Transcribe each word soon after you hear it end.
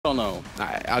or no?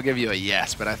 I'll give you a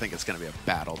yes, but I think it's going to be a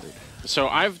battle, dude. So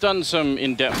I've done some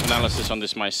in-depth analysis on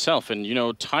this myself, and you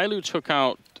know, TyLoo took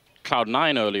out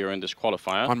Cloud9 earlier in this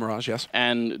qualifier. On Mirage, yes.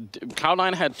 And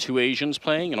Cloud9 had 2 Asians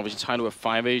playing, and obviously TyLoo have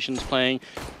 5 Asians playing.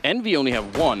 EnVy only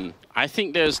have 1. I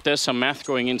think there's some math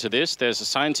going into this. There's a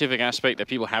scientific aspect that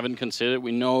people haven't considered.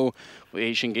 We know the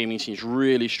Asian gaming scene is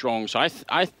really strong, so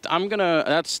I'm gonna.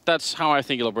 That's how I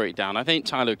think it'll break down. I think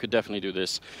TyLoo could definitely do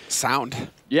this. Sound.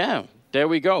 Yeah, there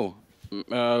we go.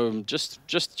 Just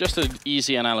an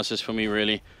easy analysis for me,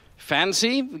 really.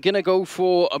 Fancy, gonna go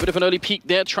for a bit of an early peek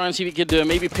there, try and see if he could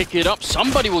maybe pick it up.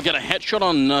 Somebody will get a headshot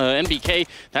on NBK.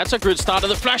 That's a good start.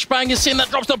 And the flashbang is in, that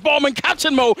drops the bomb, and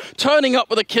Captain Mo turning up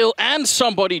with a kill, and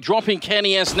somebody dropping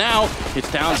Kenny S now.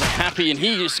 It's down to Happy, and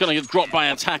he is gonna get dropped by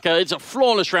Attacker. It's a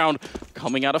flawless round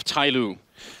coming out of TyLoo.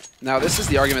 Now, this is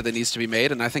the argument that needs to be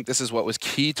made, and I think this is what was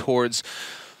key towards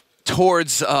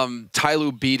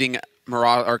TyLoo beating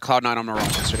Mirage, or Cloud9 on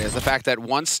Mirage yesterday, is the fact that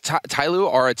once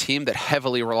TyLoo are a team that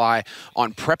heavily rely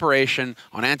on preparation,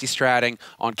 on anti-stratting,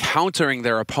 on countering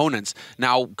their opponents.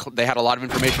 Now, they had a lot of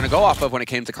information to go off of when it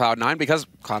came to Cloud9 because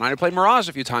Cloud9 had played Mirage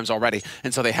a few times already.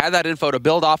 And so they had that info to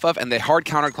build off of, and they hard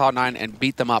countered Cloud9 and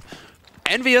beat them up.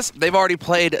 EnVyUs, they've already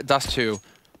played Dust 2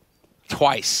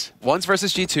 twice. Once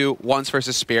versus G2, once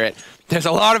versus Spirit. There's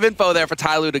a lot of info there for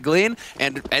TyLoo to glean,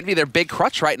 and EnVy, their big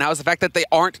crutch right now is the fact that they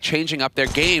aren't changing up their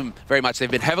game very much.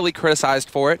 They've been heavily criticized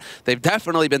for it. They've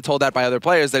definitely been told that by other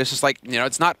players, that it's just like, you know,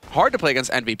 it's not hard to play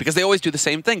against EnVy because they always do the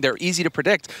same thing. They're easy to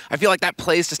predict. I feel like that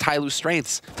plays to TyLoo's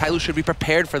strengths. TyLoo should be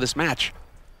prepared for this match.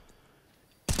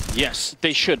 Yes,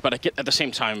 they should, but at the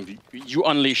same time, you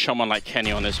unleash someone like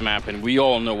Kenny on this map, and we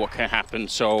all know what can happen,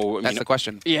 so... That's the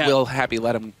question. Yeah. Will Happy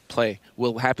let him play?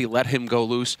 Will Happy let him go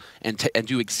loose and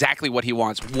do exactly what he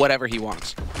wants, whatever he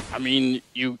wants? I mean,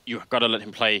 you got to let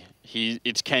him play.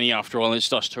 It's Kenny after all, and it's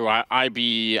Dust 2. I'd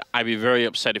be very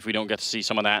upset if we don't get to see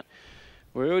some of that.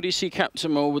 We already see Captain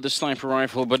Mo with the sniper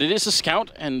rifle, but it is a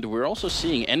scout, and we're also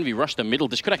seeing EnVy rush the middle.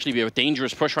 This could actually be a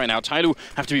dangerous push right now. TyLoo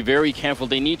have to be very careful.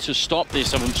 They need to stop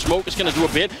this. Smoke is going to do a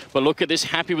bit, but look at this.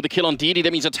 Happy with the kill on DD.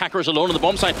 That means Attacker is alone on the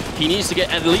bomb site. He needs to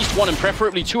get at least 1 and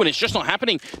preferably 2, and it's just not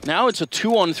happening. Now it's a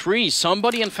 2-on-3.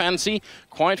 Somebody in Fancy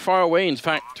quite far away. In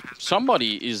fact,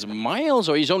 somebody is Miles,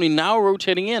 or he's only now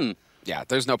rotating in. Yeah,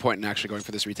 there's no point in actually going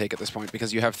for this retake at this point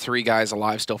because you have 3 guys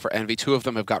alive still for EnVy. 2 of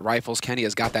them have got rifles. Kenny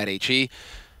has got that HE,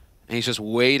 and he's just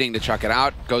waiting to chuck it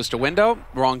out. Goes to window.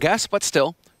 Wrong guess, but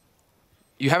still.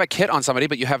 You have a kit on somebody,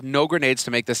 but you have no grenades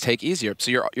to make this take easier.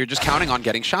 So you're just counting on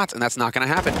getting shots, and that's not going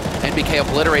to happen. NBK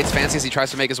obliterates Fancy as he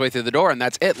tries to make his way through the door, and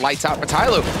that's it. Lights out for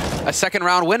TyLoo. A second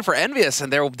round win for EnVyUs,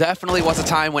 and there definitely was a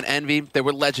time when EnVy, they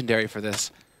were legendary for this.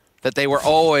 That they were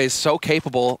always so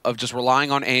capable of just relying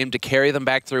on aim to carry them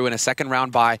back through in a second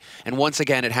round bye, and once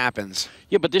again it happens.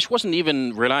 Yeah, but this wasn't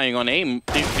even relying on aim.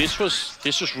 This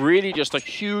was really just a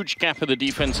huge gap in the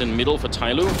defense in middle for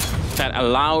TyLoo that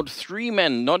allowed 3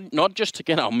 men not just to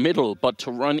get out middle, but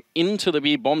to run into the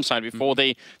B bomb site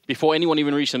before anyone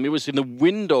even reached them. It was in the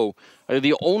window.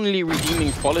 The only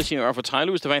redeeming quality for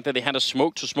TyLoo is the fact that they had a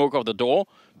smoke to smoke off the door,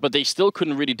 but they still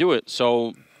couldn't really do it.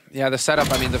 So yeah, the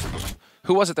setup. I mean,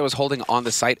 who was it that was holding on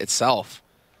the site itself?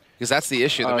 Because that's the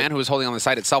issue. The man who was holding on the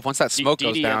site itself, once that smoke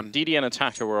goes down... DD and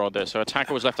Attacker were all there. So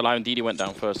Attacker was left alive and DD went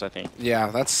down first, I think.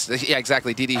 Yeah, yeah,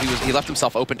 exactly. DD, he left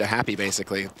himself open to Happy,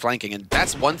 basically, flanking. And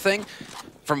that's one thing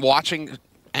from watching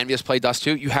EnVyUs play Dust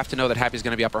 2, you have to know that Happy's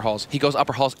going to be upper halls. He goes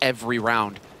upper halls every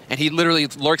round. And he literally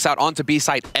lurks out onto B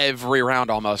site every round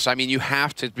almost. So, I mean, you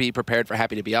have to be prepared for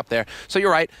Happy to be up there. So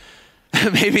you're right.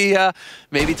 maybe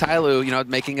TyLoo, you know,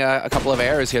 making a couple of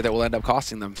errors here that will end up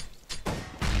costing them.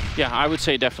 Yeah, I would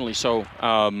say definitely so.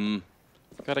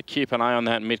 Got to keep an eye on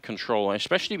that mid control,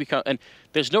 especially because, and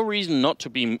there's no reason not to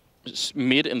be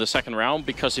mid in the second round,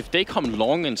 because if they come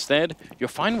long instead, you're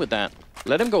fine with that.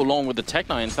 Let them go long with the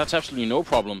Tech-9s. That's absolutely no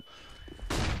problem.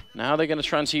 Now they're going to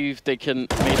try and see if they can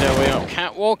make their way up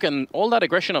catwalk, and all that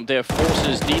aggression up there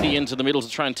forces DD into the middle to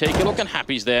try and take it. Look, and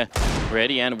Happy's there,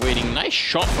 ready and waiting. Nice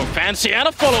shot from Fancy, and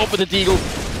a follow-up with the Deagle.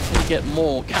 We get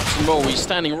more. Captain Mo, he's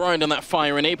standing right on that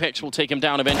fire, and Apex will take him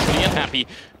down eventually, and Happy.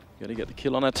 Gonna get the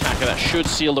kill on Attacker. That should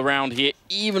seal the round here,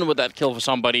 even with that kill for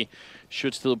somebody.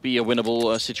 Should still be a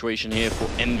winnable situation here for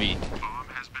EnVy.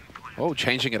 Oh,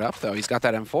 changing it up, though. He's got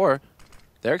that M4.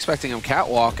 They're expecting him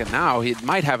catwalk, and now he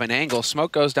might have an angle.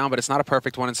 Smoke goes down, but it's not a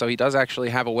perfect one, and so he does actually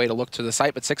have a way to look to the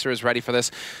site, but Sixer is ready for this,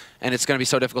 and it's going to be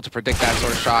so difficult to predict that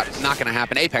sort of shot. It's not going to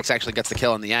happen. Apex actually gets the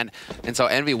kill in the end, and so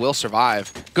EnVy will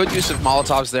survive. Good use of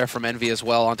Molotovs there from EnVy as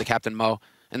well onto Captain Mo.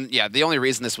 And yeah, the only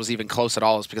reason this was even close at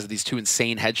all is because of these 2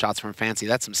 insane headshots from Fancy.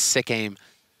 That's some sick aim.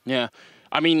 Yeah,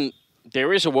 I mean,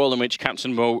 there is a world in which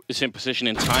Captain Mo is in position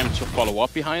in time to follow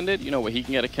up behind it, you know, where he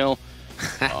can get a kill.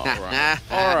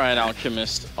 All right,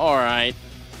 Alchemist. All right.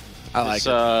 I like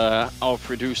it. Our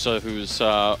producer who's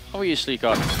obviously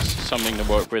got something to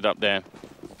work with up there.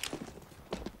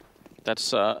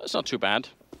 That's it's not too bad.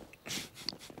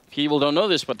 People don't know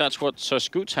this, but that's what Sir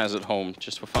Scoots has at home,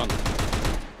 just for fun.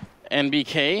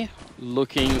 NBK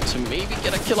looking to maybe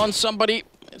get a kill on somebody.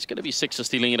 It's going to be Sixer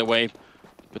stealing it away.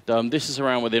 But this is a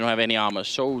round where they don't have any armor.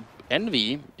 So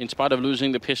Envy, in spite of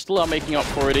losing the pistol, are making up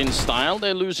for it in style.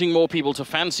 They're losing more people to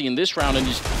Fancy in this round, and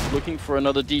he's looking for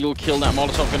another deal kill. That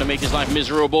Molotov going to make his life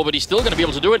miserable, but he's still going to be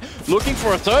able to do it. Looking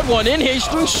for a third one in here. He's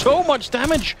doing so much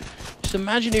damage. Just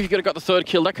imagine if he could have got the third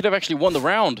kill. That could have actually won the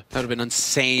round. That would have been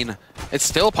insane. It's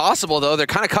still possible, though. They're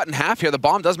kind of cut in half here. The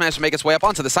bomb does manage to make its way up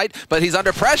onto the site, but he's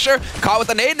under pressure. Caught with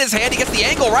the nade in his hand. He gets the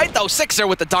angle right, though. Sixer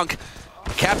with the dunk.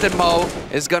 Captain Mo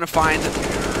is going to find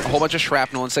a whole bunch of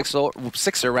shrapnel, and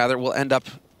Sixer rather, will end up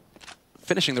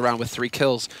finishing the round with 3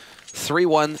 kills.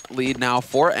 3-1 lead now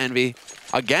for Envy.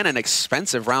 Again, an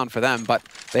expensive round for them, but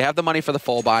they have the money for the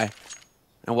full buy.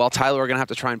 And while TyLoo are going to have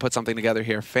to try and put something together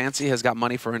here. Fancy has got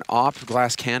money for an AWP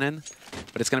glass cannon,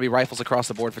 but it's going to be rifles across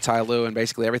the board for TyLoo and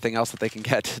basically everything else that they can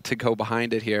get to go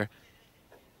behind it here.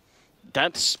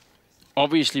 That's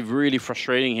obviously really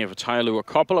frustrating here for TyLoo. A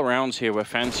couple of rounds here where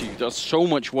Fancy does so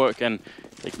much work and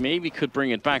they maybe could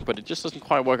bring it back, but it just doesn't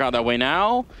quite work out that way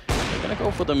now. They're going to go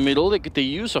for the middle. They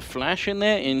use a flash in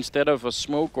there instead of a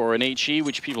smoke or an HE,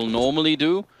 which people normally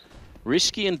do.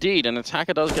 Risky indeed. An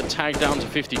attacker does get tagged down to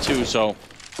 52, so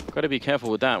got to be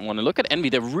careful with that one. And look at Envy.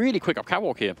 They're really quick up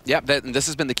catwalk here. Yeah, this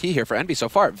has been the key here for Envy so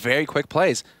far. Very quick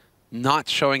plays. Not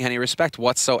showing any respect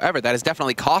whatsoever. That has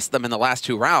definitely cost them in the last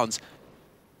 2 rounds.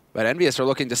 But EnVyUs are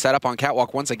looking to set up on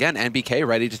catwalk once again. NBK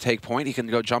ready to take point. He can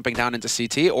go jumping down into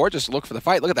CT or just look for the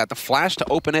fight. Look at that. The flash to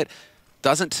open it.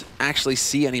 Doesn't actually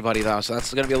see anybody, though, so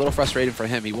that's going to be a little frustrating for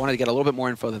him. He wanted to get a little bit more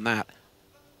info than that.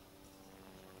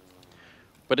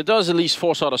 But it does at least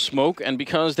force out a smoke, and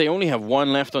because they only have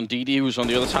 1 left on DD, who's on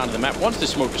the other side of the map, once this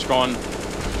smoke is gone,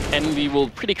 Envy will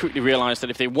pretty quickly realize that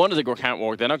if they wanted to go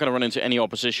catwalk, they're not going to run into any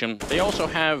opposition. They also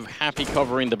have Happy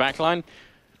covering the backline.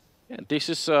 Yeah, this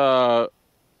is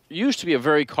used to be a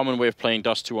very common way of playing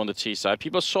Dust 2 on the T side.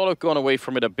 People have sort of gone away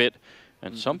from it a bit.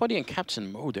 And somebody in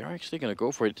Captain Mo, they're actually going to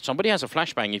go for it. Somebody has a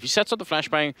flashbang. If he sets up the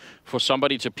flashbang for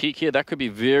somebody to peek here, that could be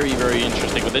very, very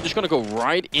interesting. But they're just going to go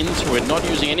right into it, not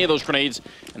using any of those grenades.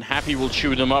 And Happy will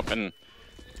chew them up. And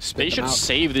they should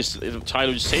save this.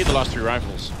 TyLoo, save the last 3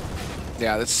 rifles.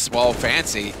 Yeah, this is, well,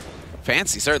 Fancy.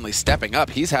 Fancy certainly stepping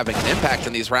up. He's having an impact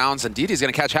in these rounds. And DD's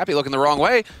going to catch Happy looking the wrong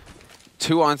way.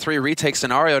 2-on-3 retake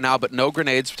scenario now, but no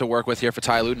grenades to work with here for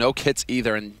TyLoo. No kits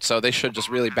either, and so they should just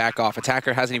really back off.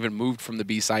 Attacker hasn't even moved from the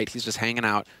B site. He's just hanging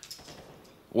out,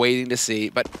 waiting to see.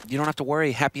 But you don't have to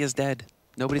worry. Happy is dead.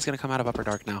 Nobody's going to come out of Upper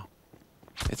Dark now.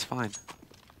 It's fine.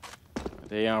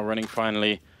 They are running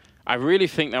finally. I really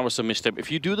think that was a misstep.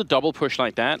 If you do the double push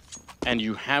like that, and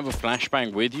you have a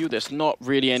flashbang with you, there's not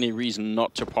really any reason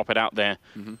not to pop it out there.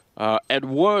 At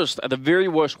worst, at the very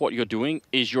worst, what you're doing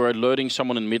is you're alerting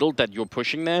someone in the middle that you're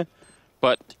pushing there.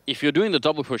 But if you're doing the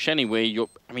double push anyway,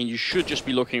 you should just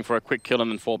be looking for a quick kill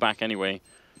and then fall back anyway.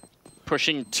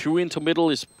 Pushing 2 into middle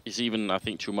is even, I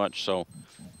think, too much. So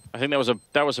I think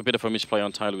that was a bit of a misplay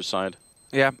on TyLoo's side.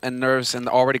 Yeah, and nerves, and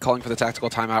already calling for the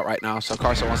tactical timeout right now. So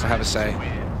Carson wants to have a say.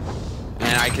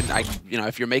 And you know,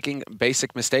 if you're making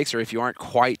basic mistakes or if you aren't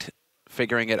quite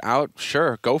figuring it out,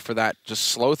 sure, go for that. Just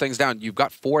slow things down. You've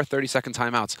got 4 30-second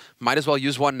timeouts. Might as well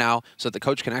use one now so that the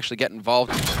coach can actually get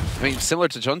involved. I mean, similar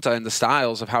to Junta in the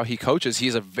styles of how he coaches,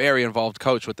 he's a very involved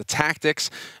coach with the tactics.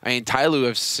 I mean, TyLoo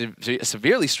have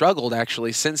severely struggled,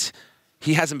 actually, since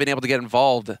he hasn't been able to get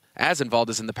involved as in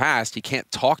the past. He can't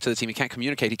talk to the team. He can't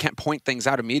communicate. He can't point things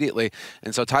out immediately.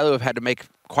 And so TyLoo have had to make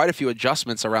quite a few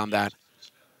adjustments around that.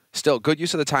 Still, good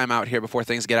use of the timeout here before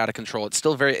things get out of control. It's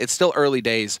still early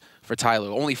days for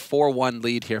TyLoo. Only 4-1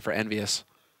 lead here for EnVyUs.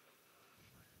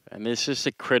 And this is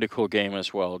a critical game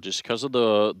as well, just because of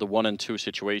the 1 and 2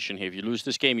 situation here. If you lose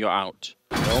this game, you're out.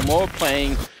 No more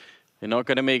playing. You're not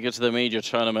going to make it to the major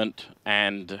tournament.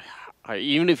 And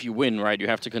even if you win, right, you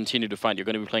have to continue to fight. You're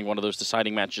going to be playing one of those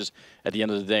deciding matches at the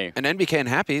end of the day. And NBK and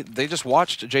Happy, they just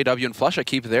watched JW and Flusha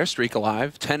keep their streak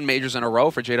alive. 10 majors in a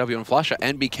row for JW and Flusha.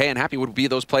 NBK and Happy would be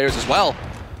those players as well.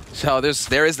 So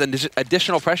there is the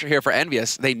additional pressure here for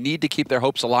EnVyUs. They need to keep their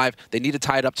hopes alive. They need to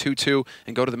tie it up 2-2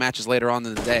 and go to the matches later on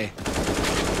in the day.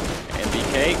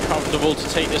 NBK comfortable to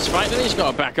take this fight, and he's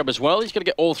got a backup as well. He's going to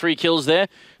get all 3 kills there.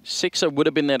 Sixer would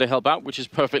have been there to help out, which is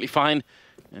perfectly fine.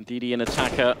 And DD and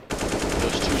Attacker,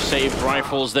 those 2 saved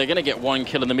rifles, they're going to get 1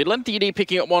 kill in the middle. And DD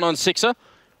picking up 1 on Sixer.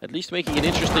 at least making it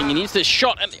interesting. He needs this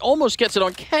shot, and he almost gets it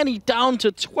on Kenny, down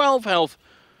to 12 health.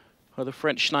 Oh, the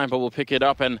French sniper will pick it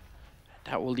up, and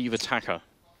that will leave Attacker.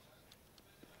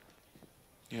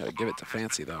 You gotta give it to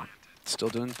Fancy, though. Still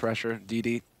doing pressure.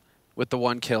 DD with the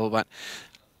 1 kill, but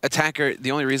Attacker,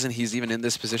 the only reason he's even in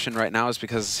this position right now is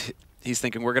because he's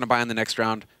thinking, we're gonna buy in the next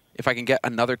round. If I can get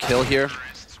another kill here,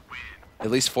 at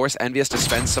least force EnVyUs to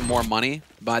spend some more money,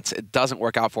 but it doesn't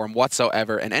work out for him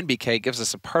whatsoever. And NBK gives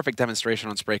us a perfect demonstration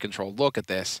on spray control. Look at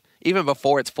this. Even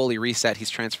before it's fully reset,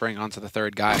 he's transferring onto the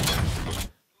 3rd guy.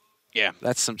 Yeah.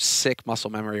 That's some sick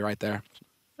muscle memory right there.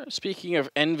 Speaking of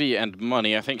Envy and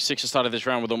money, I think Six has started this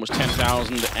round with almost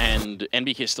 10,000, and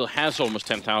NBK still has almost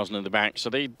 10,000 in the bank.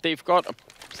 So they've got a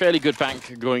fairly good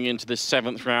bank going into this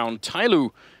 7th round.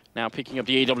 TyLoo now picking up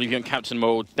the AWP on Captain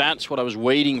mode. That's what I was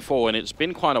waiting for, and it's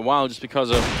been quite a while just because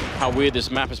of how weird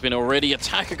this map has been already.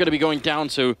 Attacker going to be going down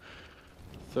to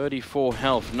 34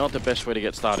 health. Not the best way to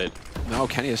get started. No,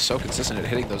 Kenny is so consistent at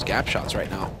hitting those gap shots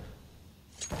right now.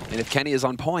 And if Kenny is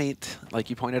on point, like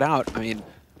you pointed out, I mean,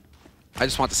 I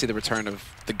just want to see the return of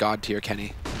the god tier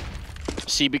Kenny.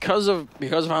 See, because of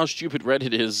how stupid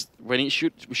Reddit is, when he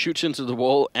shoots into the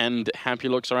wall and Happy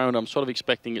looks around, I'm sort of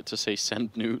expecting it to say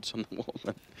send nudes on the wall.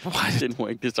 Why didn't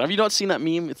work this time? Have you not seen that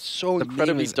meme? It's so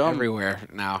incredibly dumb. Everywhere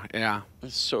now, yeah.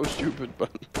 It's so stupid,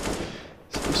 but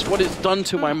it's what it's done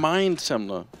to my mind,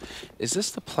 Semler. Is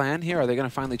this the plan here? Are they going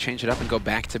to finally change it up and go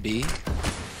back to B?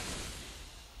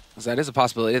 Because that is a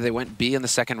possibility. They went B in the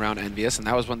 2nd round, EnVyUs, and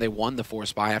that was when they won the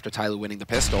 4-spy after TyLoo winning the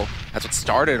pistol. That's what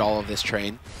started all of this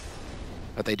train.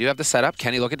 But they do have the setup.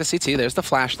 Kenny looking to CT. There's the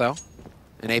flash, though.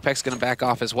 And Apex going to back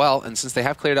off as well. And since they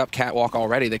have cleared up Catwalk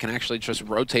already, they can actually just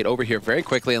rotate over here very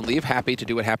quickly and leave Happy to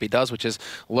do what Happy does, which is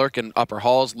lurk in upper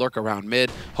halls, lurk around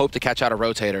mid, hope to catch out a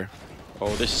rotator.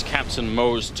 Oh, this is Captain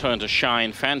Mo's turn to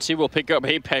shine. Fancy will pick up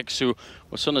Apex, who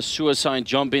was on a suicide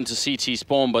jump into CT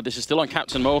spawn, but this is still on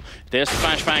Captain Mo. There's the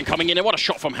flashbang coming in, and what a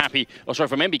shot from Happy. Oh, sorry,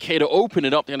 from NBK to open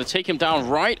it up. They're going to take him down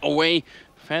right away.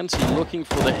 Fancy looking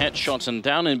for the headshots, and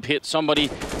down in pit, somebody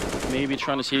maybe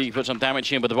trying to see if he can put some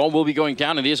damage in, but the ball will be going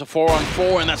down. It is a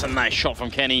 4-on-4, and that's a nice shot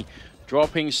from Kenny.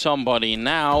 Dropping somebody.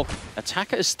 Now,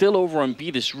 Attacker is still over on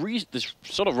B. This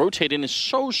sort of rotating is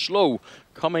so slow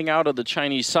coming out of the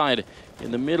Chinese side.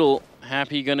 In the middle,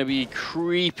 Happy going to be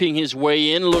creeping his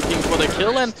way in, looking for the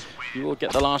kill, and he will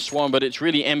get the last one, but it's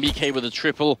really NBK with a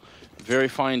triple. Very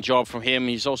fine job from him.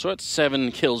 He's also at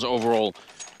 7 kills overall.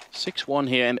 6-1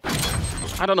 here, and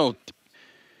I don't know.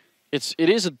 It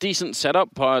is a decent setup,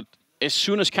 but as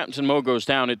soon as Captain Mo goes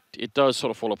down, it does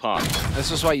sort of fall apart. This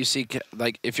is why you see,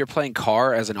 like, if you're playing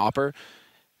Car as an opper,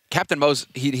 Captain Mo's,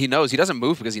 he knows, he doesn't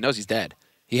move because he knows he's dead.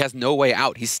 He has no way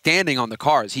out. He's standing on the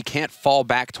cars. He can't fall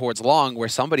back towards long where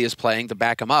somebody is playing to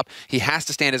back him up. He has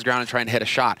to stand his ground and try and hit a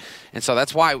shot. And so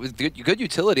that's why it was good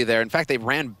utility there. In fact, they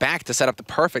ran back to set up the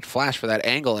perfect flash for that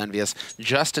angle, EnVyUs,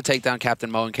 just to take down Captain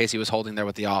Mo in case he was holding there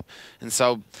with the op. And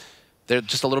so they're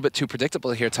just a little bit too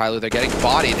predictable here, TyLoo. They're getting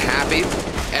bodied. Happy.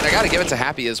 And I got to give it to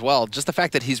Happy as well. Just the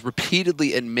fact that he's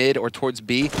repeatedly in mid or towards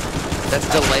B,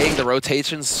 that's delaying the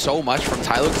rotations so much from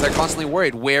TyLoo because they're constantly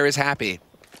worried, where is Happy?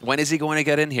 When is he going to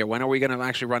get in here? When are we going to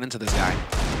actually run into this guy?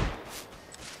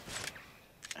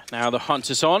 Now the hunt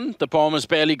is on. The bomb has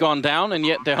barely gone down, and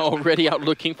yet they're already out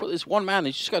looking for this one man.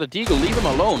 He's just got a deagle. Leave him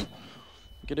alone.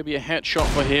 Going to be a headshot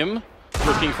for him.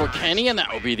 Looking for Kenny, and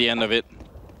that will be the end of it.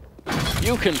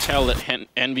 You can tell that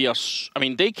EnVyUs, I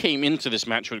mean, they came into this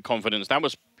match with confidence. That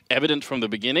was evident from the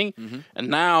beginning. And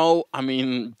now, I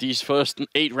mean, these first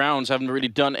 8 rounds haven't really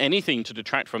done anything to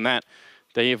detract from that.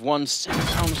 They have won 7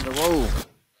 rounds in a row.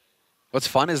 What's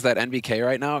fun is that NBK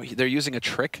right now, they're using a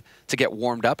trick to get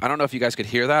warmed up. I don't know if you guys could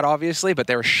hear that, obviously, but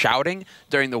they were shouting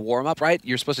during the warm-up, right?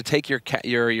 You're supposed to take your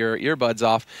earbuds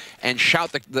off and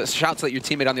shout the shouts so that your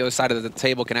teammate on the other side of the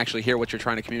table can actually hear what you're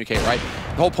trying to communicate, right?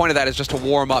 The whole point of that is just to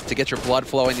warm up, to get your blood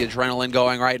flowing, the adrenaline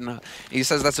going, right? And he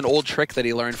says that's an old trick that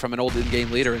he learned from an old in-game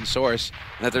leader in Source,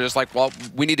 and that they're just like, well,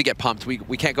 we need to get pumped.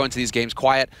 We can't go into these games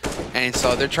quiet. And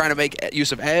so they're trying to make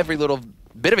use of every little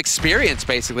bit of experience,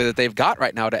 basically, that they've got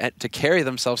right now to carry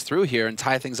themselves through here and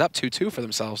tie things up 2-2 for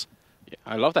themselves. Yeah,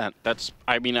 I love that. That's,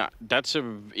 I mean,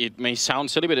 it may sound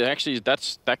silly, but it actually,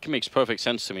 that makes perfect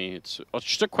sense to me. It's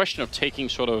just a question of taking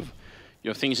sort of,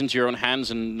 things into your own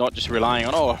hands and not just relying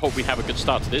on, oh, I hope we have a good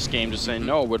start to this game. Just saying,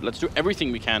 no, but let's do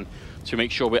everything we can to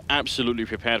make sure we're absolutely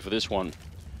prepared for this one.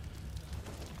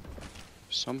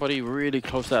 Somebody really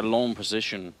close to that long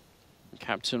position.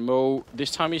 Captain Mo,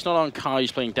 this time he's not on car,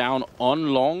 he's playing down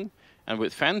on long, and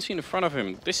with Fancy in front of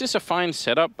him. This is a fine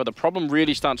setup, but the problem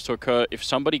really starts to occur if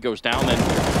somebody goes down, then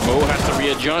Mo has to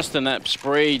readjust, and that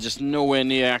spray just nowhere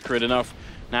near accurate enough.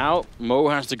 Now, Mo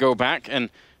has to go back,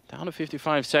 and Down to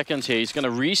 55 seconds here. He's going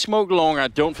to re-smoke long. I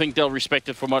don't think they'll respect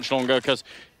it for much longer because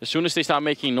as soon as they start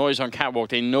making noise on Catwalk,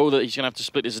 they know that he's going to have to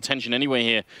split his attention anyway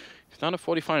here. He's down to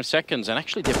 45 seconds, and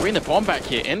actually they bring the bomb back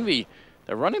here. Envy,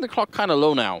 they're running the clock kind of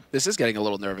low now. This is getting a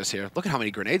little nervous here. Look at how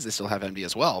many grenades they still have Envy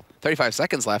as well. 35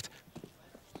 seconds left.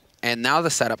 And now the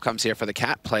setup comes here for the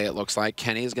cat play, it looks like.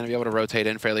 Kenny is going to be able to rotate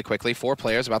in fairly quickly. 4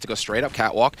 players about to go straight up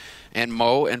catwalk. And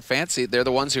Mo and Fancy, they're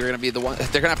the ones who are going to be the ones.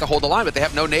 They're going to have to hold the line, but they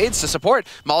have no nades to support.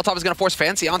 Molotov is going to force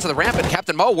Fancy onto the ramp, and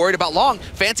Captain Mo worried about long.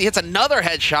 Fancy hits another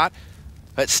headshot.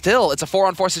 But still, it's a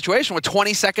 4-on-4 situation with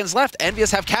 20 seconds left.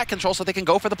 EnVyUs have cat control so they can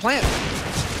go for the plant.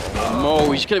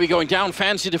 Mo, he's going to be going down.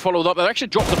 Fancy to follow up. They actually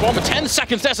dropped the bomb in 10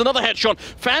 seconds. There's another headshot.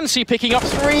 Fancy picking up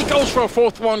 3, goes for a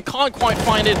 4th one. Can't quite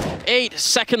find it. 8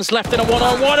 seconds left in a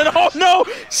 1-on-1. And oh no!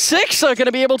 6 are going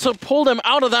to be able to pull them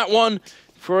out of that one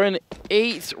for an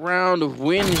 8th round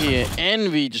win here.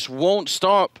 Envy just won't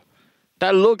stop.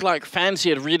 That looked like Fancy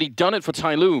had really done it for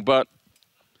TyLoo, but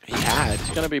he had. It's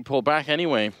going to be pulled back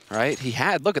anyway. Right? He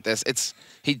had. Look at this.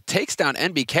 He takes down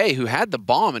NBK, who had the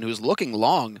bomb and who's looking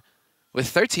long. With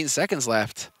 13 seconds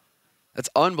left. That's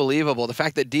unbelievable. The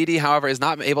fact that DD, however, is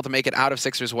not able to make it out of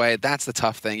Sixer's way, that's the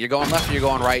tough thing. You're going left or you're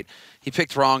going right. He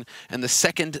picked wrong, and the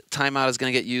second timeout is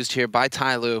going to get used here by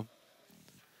TyLoo.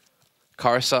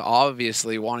 Karsa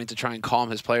obviously wanting to try and calm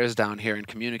his players down here and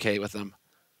communicate with them.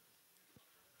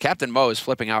 Captain Mo is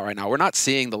flipping out right now. We're not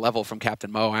seeing the level from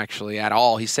Captain Mo, actually, at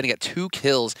all. He's sitting at 2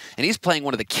 kills, and he's playing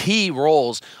one of the key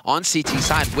roles on CT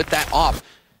side with that op.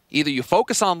 Either you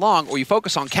focus on long or you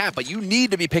focus on cat, but you need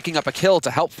to be picking up a kill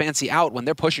to help Fancy out when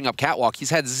they're pushing up catwalk. He's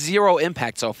had 0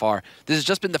 impact so far. This has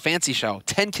just been the Fancy show.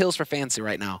 10 kills for Fancy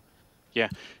right now. Yeah,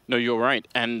 no, you're right.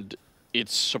 And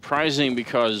it's surprising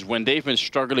because when they've been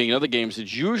struggling in other games,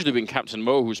 it's usually been Captain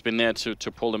Mo who's been there to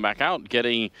pull them back out,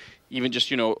 getting even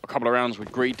just, you know, a couple of rounds with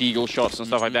great deagle shots and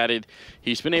stuff like that.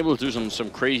 He's been able to do some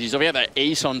crazy stuff. He had that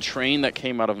ace on train that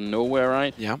came out of nowhere,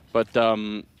 right? Yeah. But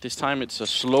this time it's a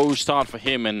slow start for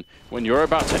him, and when you're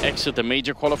about to exit the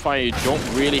major qualifier, you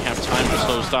don't really have time for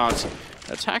slow starts.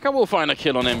 Attacker will find a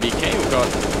kill on MBK, who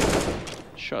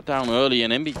got shut down early,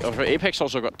 and Apex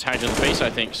also got tagged in the face, I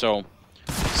think, so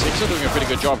Sixer doing a pretty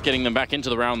good job getting them back into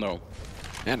the round, though.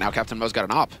 And now Captain Mo's got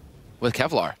an op with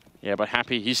Kevlar. Yeah, but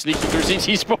Happy, he's sneaking through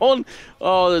CT spawn.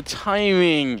 Oh, the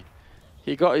timing.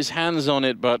 He got his hands on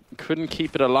it, but couldn't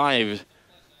keep it alive.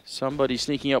 Somebody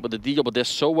sneaking up with the deagle, but they're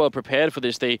so well prepared for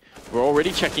this. They were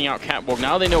already checking out Catwalk.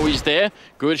 Now they know he's there.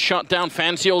 Good shot down.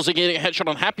 Fancy also getting a headshot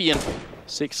on Happy, and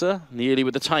Sixer nearly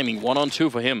with the timing.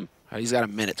 1-on-2 for him. He's got a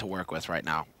minute to work with right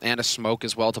now. And a smoke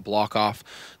as well to block off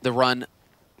the run.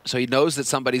 So he knows that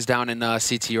somebody's down in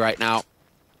CT right now.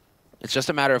 It's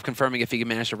just a matter of confirming if he can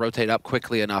manage to rotate up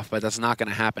quickly enough, but that's not going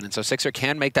to happen. And so Sixer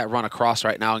can make that run across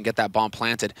right now and get that bomb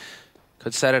planted.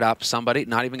 Could set it up. Somebody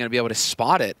not even going to be able to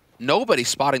spot it. Nobody's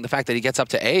spotting the fact that he gets up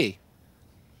to A.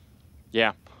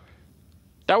 Yeah.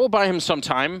 That will buy him some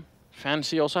time.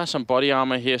 Fancy also has some body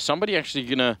armor here. Somebody actually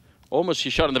going to almost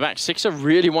get shot in the back. Sixer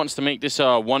really wants to make this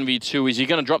 1v2. Is he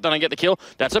going to drop down and get the kill?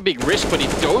 That's a big risk, but he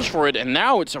goes for it. And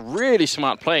now it's a really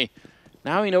smart play.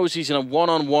 Now he knows he's in a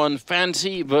 1-on-1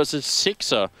 Fancy versus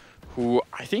Sixer, who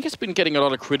I think has been getting a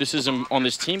lot of criticism on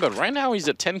this team, but right now he's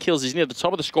at 10 kills. He's near the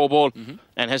top of the scoreboard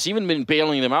and has even been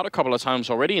bailing them out a couple of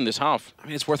times already in this half. I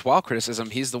mean, it's worthwhile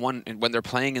criticism. He's the one, when they're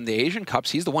playing in the Asian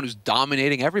Cups, he's the one who's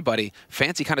dominating everybody.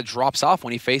 Fancy kind of drops off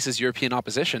when he faces European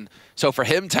opposition. So for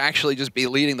him to actually just be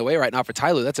leading the way right now for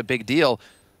TyLoo, that's a big deal.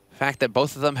 The fact that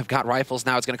both of them have got rifles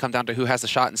now, it's going to come down to who has the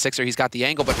shot. And Sixer, he's got the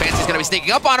angle, but Fancy's going to be sneaking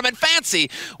up on him, and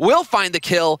Fancy will find the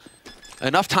kill.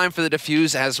 Enough time for the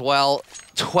defuse as well.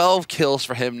 12 kills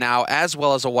for him now, as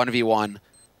well as a 1v1.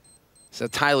 So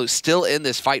TyLoo still in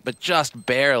this fight, but just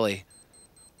barely.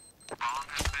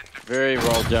 Very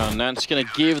well done. That's going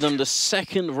to give them the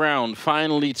second round.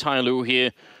 Finally, TyLoo here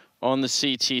on the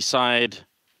CT side.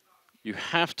 You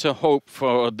have to hope,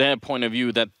 for their point of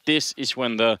view, that this is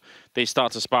when they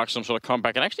start to spark some sort of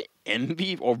comeback. And actually,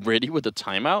 Envy already with the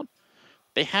timeout.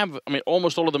 They have, I mean,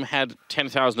 almost all of them had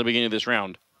 10,000 at the beginning of this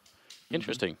round.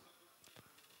 Interesting.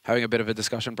 Having a bit of a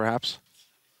discussion, perhaps?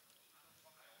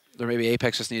 Or maybe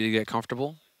Apex just needed to get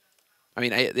comfortable? I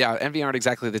mean, yeah, Envy aren't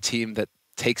exactly the team that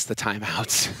takes the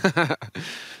timeouts.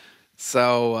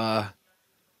 So,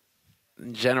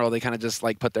 in general, they kind of just,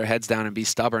 like, put their heads down and be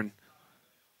stubborn.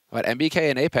 But MBK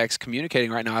and Apex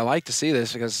communicating right now, I like to see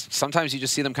this because sometimes you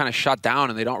just see them kind of shut down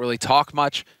and they don't really talk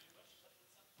much.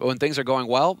 But when things are going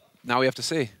well, now we have to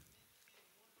see.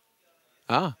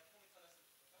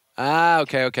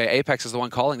 Okay. Apex is the one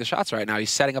calling the shots right now. He's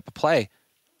setting up a play.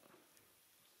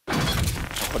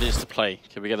 What is the play?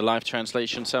 Can we get a live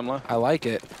translation, Semler? I like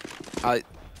it.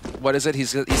 what is it? He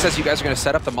says you guys are going to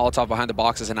set up the Molotov behind the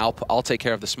boxes, and I'll take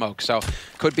care of the smoke. So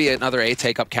could be another A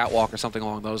take up catwalk or something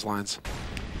along those lines.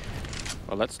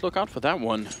 Well, let's look out for that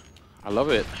one. I love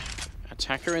it.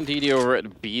 Attacker and DD over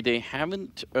at B. They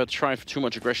haven't tried for too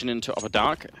much aggression into upper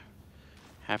dark.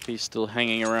 Happy still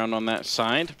hanging around on that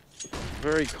side.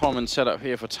 Very common setup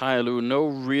here for TyLoo. No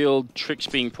real tricks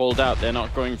being pulled out. They're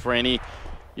not going for any,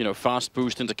 you know, fast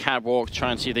boost into catwalk,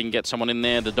 try and see if they can get someone in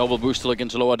there. The double boost to look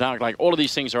into lower dark. Like, all of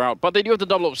these things are out. But they do have the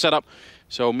double up setup.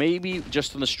 So maybe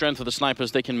just on the strength of the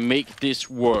snipers, they can make this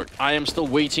work. I am still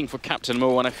waiting for Captain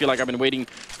Mo, and I feel like I've been waiting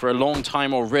for a long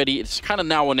time already. It's kind of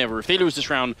now or never. If they lose this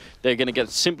round, they're going to get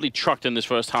simply trucked in this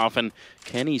first half. And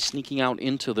Kenny sneaking out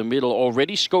into the middle,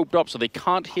 already scoped up, so they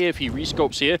can't hear if he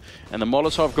rescopes here. And the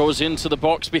Molotov goes into the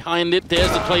box behind it.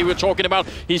 There's the play we're talking about.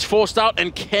 He's forced out,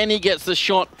 and Kenny gets the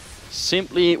shot.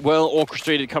 Simply well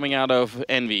orchestrated coming out of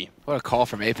Envy. What a call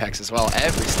from Apex as well,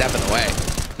 every step of the way.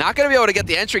 Not going to be able to get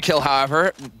the entry kill,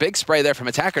 however. Big spray there from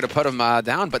Attacker to put him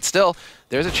down, but still,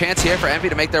 there's a chance here for Envy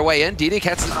to make their way in. DD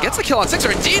gets the kill on Sixer,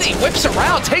 and DD whips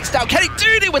around, takes down Kenny.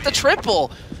 DD with the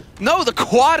triple. No, the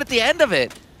quad at the end of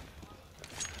it.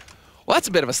 Well, that's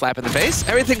a bit of a slap in the face.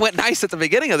 Everything went nice at the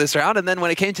beginning of this round, and then when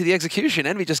it came to the execution,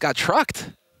 Envy just got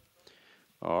trucked.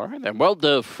 All right, then. Well,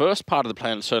 the first part of the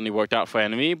plan certainly worked out for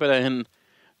Enemy, but then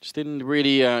just didn't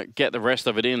really get the rest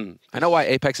of it in. I know why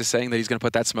Apex is saying that he's going to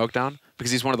put that smoke down,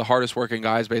 because he's one of the hardest working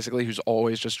guys, basically, who's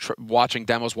always just watching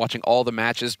demos, watching all the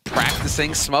matches,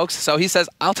 practicing smokes. So he says,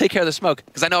 I'll take care of the smoke,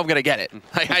 because I know I'm going to get it.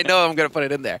 I know I'm going to put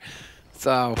it in there.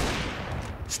 So,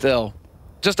 still,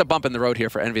 just a bump in the road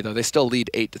here for Envy, though. They still lead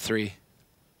 8-3.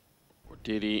 Or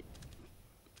did he?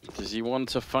 Does he want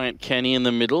to fight Kenny in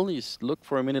the middle? He's looked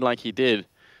for a minute like he did.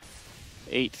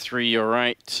 8-3, all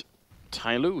right.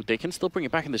 TyLoo, they can still bring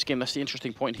it back in this game. That's the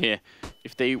interesting point here.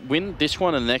 If they win this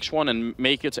one and the next one and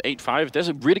make it to 8-5, there's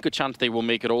a really good chance they will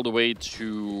make it all the way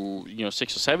to, you know,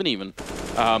 6 or 7 even.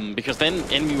 Because then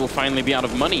Envy will finally be out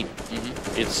of money.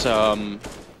 It's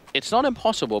not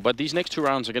impossible, but these next 2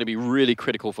 rounds are going to be really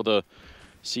critical for the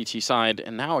CT side.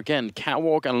 And now again,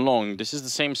 catwalk and long. This is the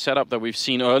same setup that we've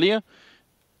seen earlier.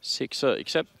 Sixer,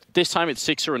 except this time it's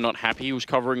Sixer and not Happy who's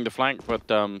covering the flank, but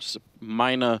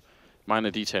minor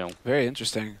detail. Very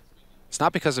interesting. It's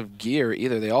not because of gear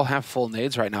either. They all have full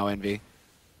nades right now, Envy.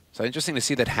 So interesting to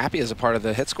see that Happy is a part of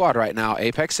the hit squad right now.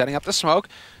 Apex setting up the smoke.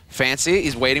 Fancy,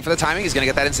 he's waiting for the timing. He's going to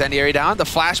get that incendiary down. The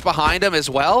flash behind him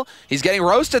as well. He's getting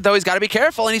roasted, though. He's got to be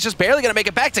careful, and he's just barely going to make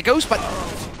it back to Ghost, but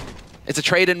it's a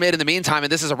trade in mid in the meantime,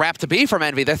 and this is a wrap to be from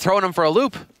Envy. They're throwing him for a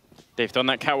loop. They've done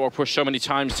that catwalk push so many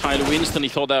times. TyLoo instantly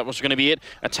thought that was going to be it.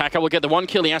 Attacker will get the 1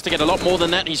 kill. He has to get a lot more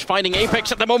than that. He's finding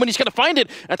Apex at the moment. He's going to find it.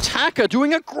 Attacker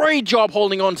doing a great job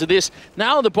holding on to this.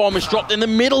 Now the bomb is dropped in the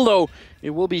middle, though. It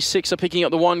will be Sixer picking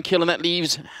up the 1 kill, and that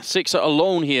leaves Sixer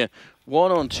alone here.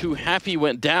 1-on-2. Happy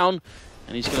went down,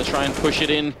 and he's going to try and push it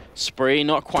in. Spray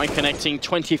not quite connecting.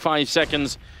 25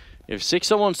 seconds. If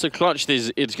Sixer wants to clutch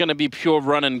this, it's going to be pure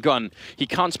run and gun. He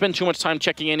can't spend too much time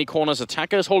checking any corners.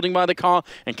 Attacker is holding by the car,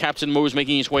 and Captain Mo is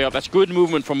making his way up. That's good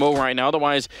movement from Mo right now.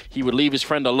 Otherwise, he would leave his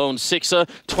friend alone. Sixer,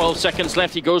 12 seconds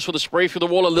left. He goes for the spray through the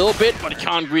wall a little bit, but he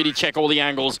can't really check all the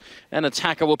angles. And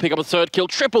Attacker will pick up a 3rd kill.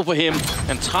 Triple for him.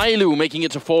 And TyLoo making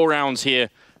it to 4 rounds here.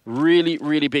 Really,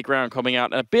 really big round coming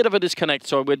out. A bit of a disconnect,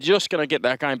 so we're just going to get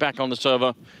that guy back on the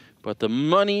server. But the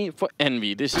money for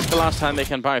Envy, this is the last time they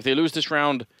can buy. If they lose this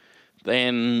round,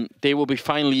 then they will be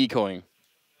finally ecoing.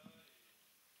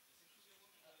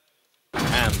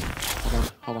 And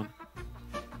hold on.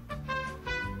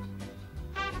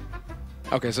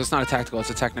 Okay, so it's not a tactical, it's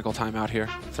a technical timeout here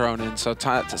thrown in. So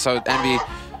Envy,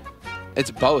 it's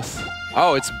both.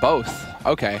 Oh, it's both.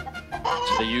 Okay.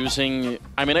 So they're using,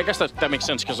 I mean, I guess that makes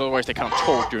sense because otherwise they can't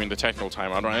talk during the technical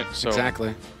timeout, right? So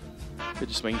exactly. They're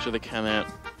just making sure they can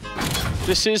that.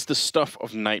 This is the stuff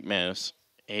of nightmares.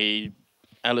 A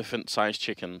elephant-sized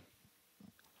chicken.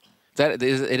 It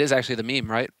is actually the meme,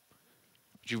 right?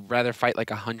 Would you rather fight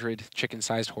like 100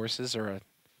 chicken-sized horses or a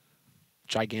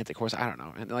gigantic horse? I don't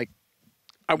know. And like,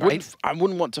 I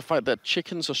wouldn't want to fight that.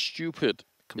 Chickens are stupid.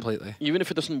 Completely. Even if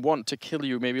it doesn't want to kill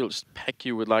you, maybe it'll just peck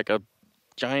you with like a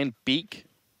giant beak,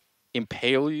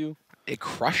 impale you. It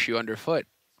crush you underfoot.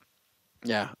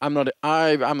 Yeah, I'm not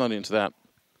into that.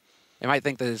 It might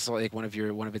think that it's like one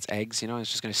of its eggs, you know,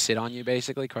 it's just going to sit on you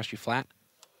basically, crush you flat.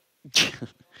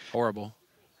 Horrible.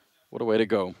 What a way to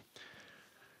go.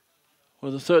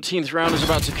 Well, the 13th round is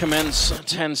about to commence.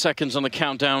 10 seconds on the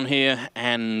countdown here,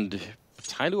 and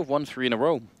TyLoo have won 3 in a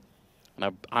row.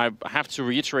 And I have to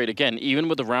reiterate again, even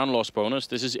with the round loss bonus,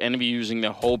 this is Envy using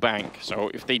their whole bank. So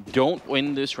if they don't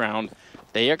win this round,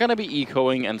 They are going to be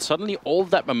ecoing, and suddenly all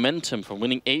that momentum from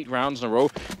winning 8 rounds in a row,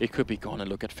 it could be gone. And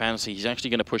look at Fancy. He's actually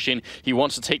going to push in. He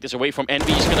wants to take this away from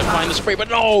Envy. He's going to find the spray, but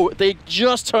no! They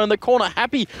just turned the corner.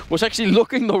 Happy was actually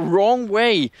looking the wrong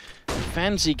way.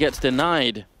 Fancy gets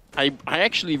denied. I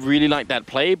actually really like that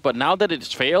play, but now that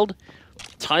it's failed,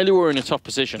 TyLoo are in a tough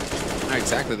position.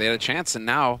 Exactly. They had a chance, and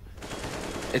now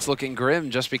it's looking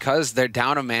grim just because they're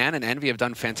down a man, and Envy have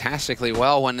done fantastically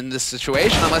well when in this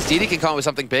situation, unless DD can come up with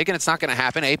something big, and it's not going to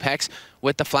happen. Apex,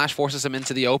 with the flash, forces him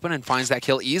into the open and finds that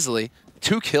kill easily.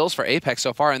 2 kills for Apex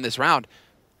so far in this round,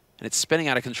 and it's spinning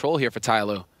out of control here for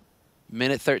TyLoo.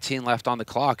 Minute 13 left on the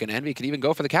clock, and Envy could even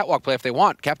go for the catwalk play if they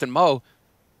want. Captain Mo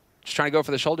just trying to go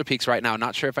for the shoulder peaks right now.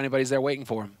 Not sure if anybody's there waiting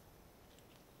for him.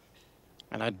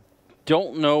 And I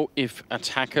don't know if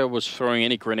Attacker was throwing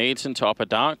any grenades into Upper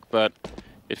Dark, but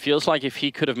it feels like if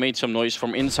he could have made some noise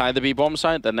from inside the B-bomb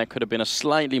side, then that could have been a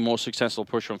slightly more successful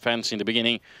push from Fancy in the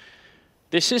beginning.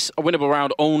 This is a winnable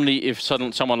round only if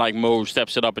someone like Mo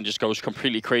steps it up and just goes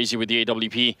completely crazy with the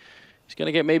AWP. He's going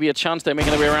to get maybe a chance there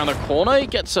making their way around the corner. He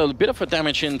gets a bit of a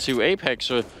damage into Apex,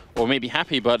 or maybe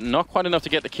Happy, but not quite enough to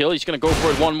get the kill. He's going to go for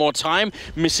it one more time,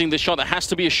 missing the shot that has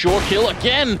to be a sure kill.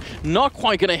 Again, not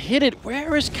quite going to hit it.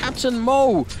 Where is Captain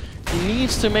Mo? He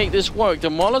needs to make this work. The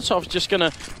Molotov's just going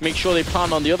to make sure they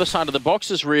plant on the other side of the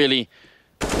boxes, really.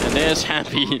 And there's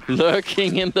Happy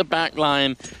lurking in the back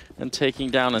line and taking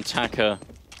down Attacker.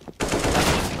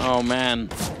 Oh, man.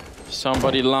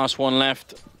 Somebody, last one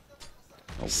left.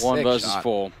 One versus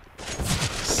 4.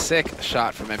 Sick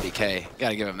shot from MBK.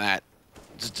 Gotta give him that.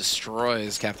 Just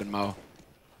destroys Captain Mo.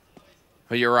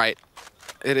 But you're right.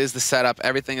 It is the setup.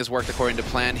 Everything has worked according to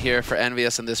plan here for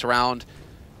EnVyUs in this round.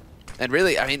 And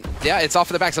really, I mean, yeah, it's off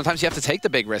of the back. Sometimes you have to take the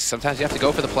big risks. Sometimes you have to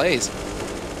go for the plays.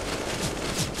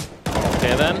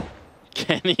 Okay, then.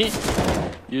 Kenny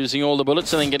using all the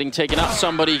bullets and then getting taken out.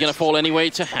 Somebody going to fall anyway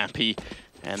to Happy.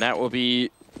 And that will be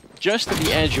just at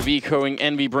the edge of ecoing.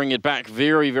 Envy bring it back.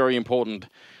 Very, very important.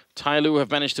 TyLoo have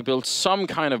managed to build some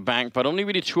kind of bank, but only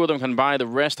really 2 of them can buy. The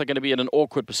rest are going to be in an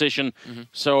awkward position.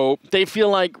 So they feel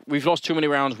like we've lost too many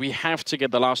rounds. We have to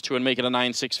get the last 2 and make it a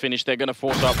 9-6 finish. They're going to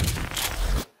force up.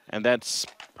 And that's,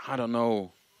 I don't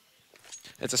know.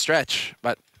 It's a stretch,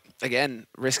 but again,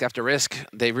 risk after risk.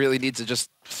 They really need to just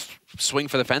swing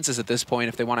for the fences at this point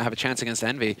if they want to have a chance against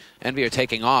Envy. Envy are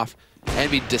taking off.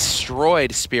 Envy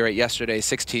destroyed Spirit yesterday,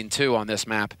 16-2 on this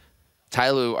map.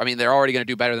 TyLoo, I mean, they're already going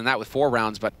to do better than that with 4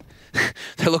 rounds, but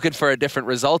they're looking for a different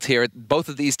result here. Both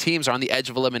of these teams are on the edge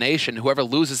of elimination. Whoever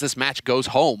loses this match goes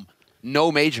home.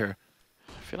 No major.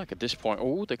 I feel like at this point,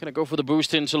 oh, they're going to go for the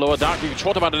boost into Lower Dark. We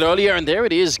talked about it earlier, and there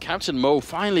it is. Captain Mo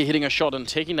finally hitting a shot and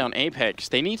taking down Apex.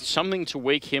 They need something to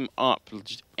wake him up.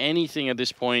 Just anything at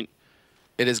this point.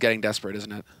 It is getting desperate,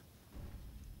 isn't it?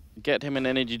 Get him an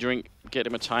energy drink, get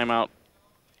him a timeout,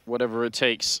 whatever it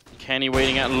takes. Kenny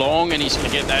waiting out long, and he's going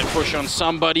to get that push on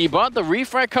somebody, but the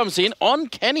refrag comes in on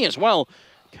Kenny as well.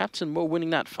 Captain Mo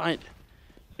winning that fight.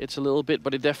 It's a little bit,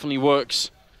 but it definitely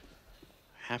works.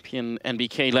 Happy and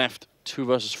NBK left, 2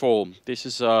 versus 4. This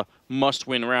is a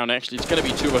must-win round. Actually, it's going to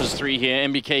be 2 versus 3 here.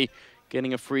 NBK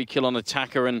getting a free kill on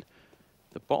Attacker, and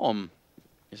the bomb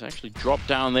is actually dropped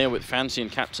down there with Fancy and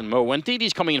Captain Mo when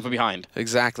DD's coming in from behind.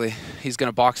 Exactly. He's going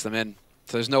to box them in.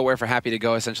 So there's nowhere for Happy to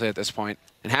go, essentially, at this point.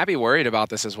 And Happy worried about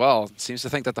this as well. Seems to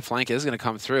think that the flank is going to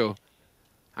come through.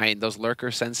 I mean, those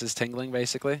lurker senses tingling,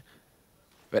 basically.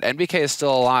 But NBK is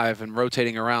still alive and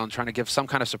rotating around, trying to give some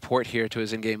kind of support here to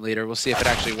his in-game leader. We'll see if it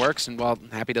actually works, and, well,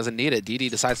 Happy doesn't need it. DD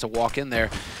decides to walk in there.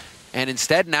 And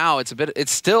instead now,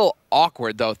 it's still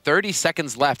awkward, though. 30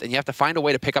 seconds left, and you have to find a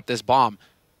way to pick up this bomb.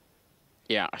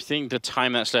 Yeah, I think the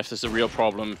time that's left is the real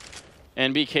problem.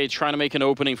 NBK trying to make an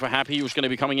opening for Happy, who's going to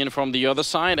be coming in from the other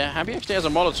side. Happy actually has a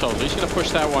Molotov, so he's going to push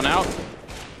that one out.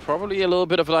 Probably a little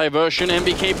bit of a diversion.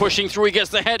 NBK pushing through, he gets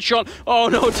the headshot. Oh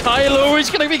no, TyLoo is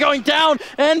going to be going down.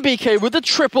 NBK with the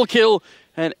triple kill.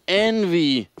 And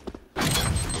Envy,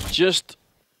 just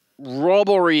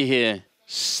robbery here.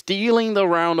 Stealing the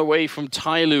round away from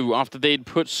TyLoo after they'd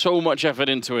put so much effort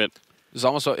into it. It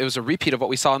was a repeat of what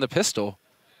we saw in the pistol.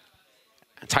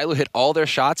 TyLoo hit all their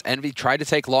shots. Envy tried to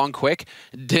take long quick.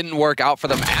 Didn't work out for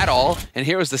them at all. And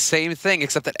here was the same thing,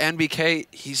 except that NBK,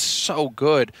 he's so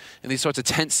good in these sorts of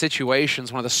tense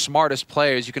situations. One of the smartest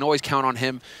players. You can always count on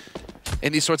him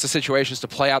in these sorts of situations to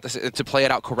play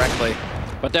it out correctly.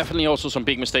 But definitely also some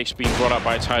big mistakes being brought up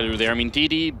by TyLoo there. I mean,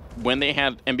 DD, when they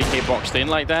had NBK boxed in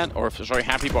like that, or sorry,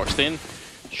 Happy boxed in,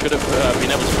 should have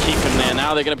been able to keep him there.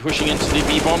 Now they're going to be pushing into the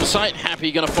B-bomb site.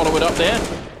 Happy going to follow it up there.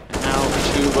 Now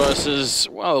 2 versus,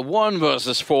 well, 1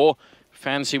 versus 4.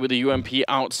 Fancy with the UMP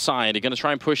outside. They're going to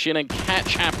try and push in and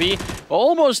catch Happy.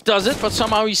 Almost does it, but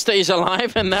somehow he stays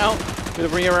alive. And now, going to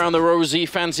bring around the Rosie.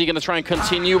 Fancy going to try and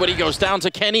continue, but he goes down to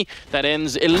Kenny. That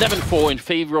ends 11-4 in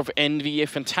favor of EnVy. A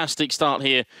fantastic start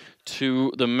here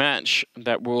to the match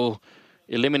that will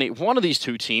eliminate one of these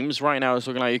two teams. Right now, it's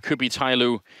looking like it could be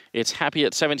TyLoo. It's Happy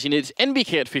at 17. It's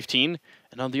NBK at 15.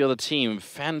 And on the other team,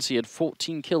 Fancy had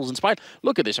 14 kills. In spite,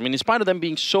 look at this. I mean, in spite of them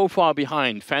being so far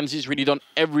behind, Fancy's really done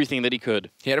everything that he could.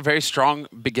 He had a very strong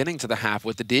beginning to the half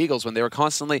with the Deagles when they were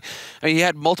constantly... I mean, he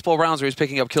had multiple rounds where he was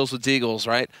picking up kills with Deagles,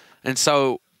 right? And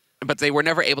so... But they were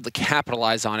never able to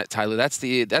capitalize on it, TyLoo. That's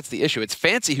the issue. It's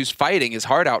Fancy who's fighting his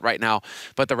heart out right now,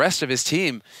 but the rest of his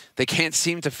team, they can't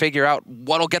seem to figure out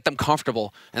what'll get them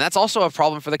comfortable. And that's also a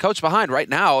problem for the coach behind right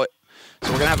now.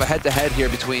 So we're going to have a head-to-head here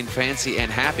between Fancy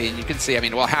and Happy, and you can see, I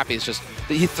mean, well, Happy is just,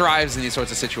 he thrives in these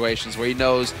sorts of situations where he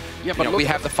knows, yeah, but we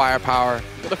have the firepower.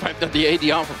 The fact that the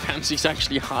ADR for Fancy is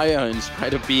actually higher in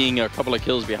spite of being a couple of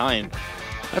kills behind.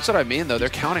 That's what I mean, though. They're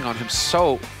counting on him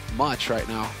so much right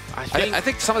now. I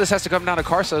think some of this has to come down to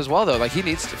Karsa as well, though. Like, he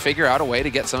needs to figure out a way to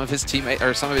get some of his teammate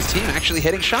or some of his team actually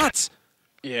hitting shots.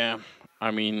 Yeah,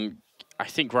 I mean, I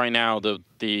think right now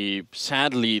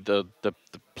sadly the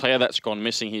player that's gone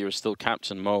missing here is still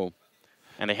Captain Mo,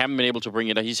 and they haven't been able to bring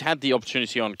it. He's had the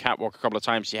opportunity on Catwalk a couple of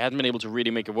times. He hasn't been able to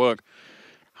really make it work.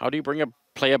 How do you bring a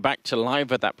player back to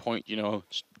life at that point? You know,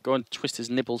 just go and twist his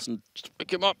nipples and just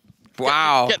pick him up.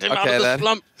 Wow. Get him out of the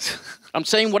slump. I'm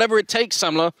saying whatever it takes,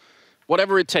 Samler.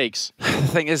 Whatever it takes. The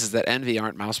thing is that EnVy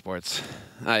aren't mousesports.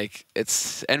 Like,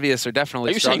 it's EnVyUs are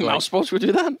definitely struggling. Are you saying mousesports would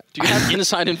do that? Do you have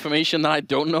inside information that I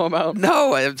don't know about? No,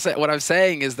 what I'm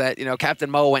saying is that, you know,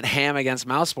 Captain Mo went ham against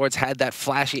mousesports, had that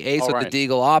flashy ace with the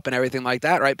Deagle op and everything like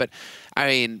that, right? But, I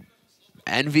mean,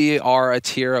 EnVy are a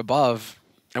tier above,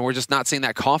 and we're just not seeing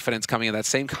that confidence coming in, that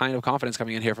same kind of confidence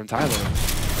coming in here from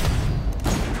TyLoo.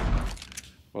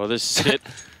 Well, this is it.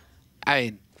 I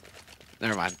mean,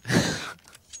 never mind.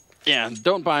 Yeah,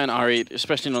 don't buy an R8,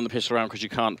 especially not on the pistol round, because you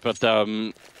can't. But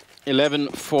 11-4.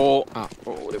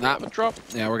 Oh, did we have a drop?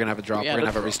 Yeah, we're going to have a drop. Yeah, we're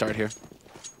going to have a restart here.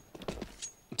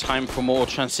 Time for more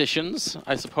transitions,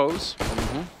 I suppose.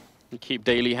 Keep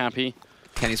Daily happy.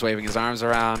 Kenny's waving his arms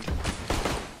around.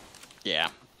 Yeah,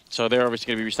 so they're obviously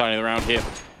going to be restarting the round here.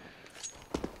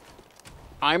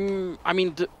 I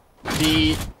mean,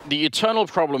 the eternal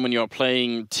problem when you're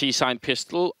playing T-side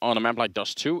pistol on a map like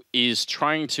Dust 2 is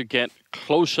trying to get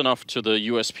close enough to the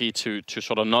USP to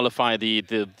sort of nullify the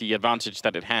advantage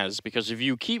that it has. Because if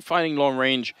you keep fighting long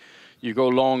range, you go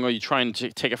long or you try and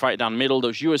take a fight down middle,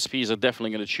 those USPs are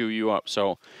definitely going to chew you up.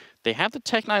 So they have the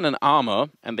Tech 9 and armor,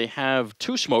 and they have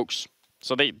 2 smokes.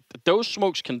 So those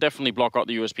smokes can definitely block out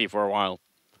the USP for a while.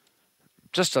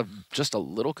 Just a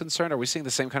little concerned. Are we seeing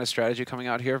the same kind of strategy coming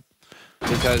out here?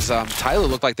 Because TyLoo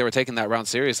looked like they were taking that round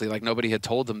seriously. Like nobody had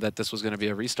told them that this was going to be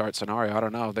a restart scenario. I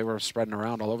don't know. They were spreading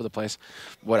around all over the place.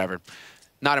 Whatever.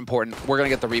 Not important. We're going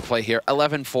to get the replay here.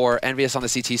 11-4. EnVyUs on the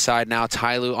CT side now.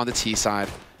 TyLoo on the T side.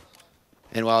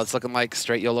 And while it's looking like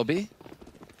straight YOLO B,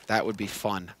 that would be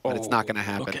fun, but it's not going to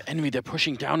happen. Look at EnVy. They're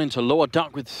pushing down into lower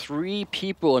dark with 3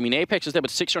 people. I mean, Apex is there,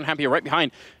 but Sixer and Happy are right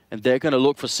behind. And they're going to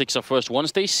look for Sixer first.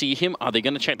 Once they see him, are they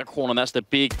going to check the corner? That's the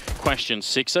big question.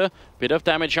 Sixer, bit of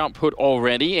damage output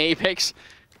already. Apex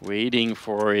waiting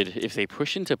for it. If they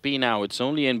push into B now, it's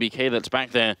only NBK that's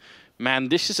back there. Man,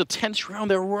 this is a tense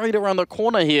round. They're right around the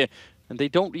corner here. And they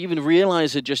don't even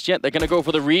realize it just yet. They're going to go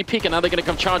for the re-pick, and now they're going to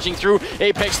come charging through.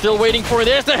 Apex still waiting for it.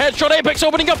 There's the headshot. Apex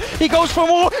opening up. He goes for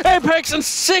more. Apex and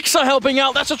Six are helping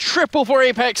out. That's a triple for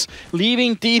Apex,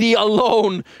 leaving DD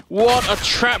alone. What a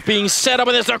trap being set up.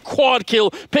 And there's a quad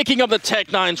kill, picking up the Tech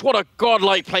 9s. What a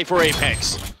godlike play for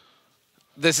Apex.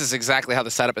 This is exactly how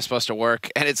the setup is supposed to work.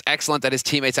 And it's excellent that his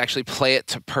teammates actually play it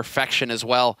to perfection as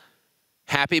well.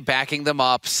 Happy backing them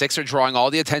up. Sixer drawing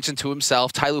all the attention to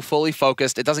himself. TyLoo fully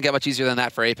focused. It doesn't get much easier than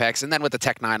that for Apex. And then with the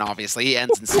Tech 9, obviously, he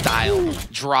ends in style.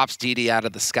 Drops DD out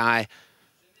of the sky.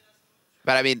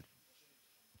 But, I mean,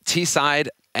 T-side,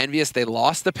 EnVyUs, they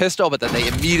lost the pistol, but then they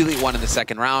immediately won in the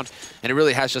second round. And it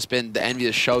really has just been the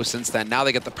EnVyUs show since then. Now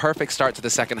they get the perfect start to the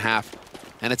second half.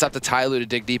 And it's up to TyLoo to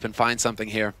dig deep and find something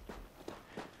here.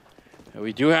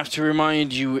 We do have to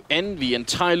remind you, EnVy and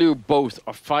TyLoo both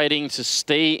are fighting to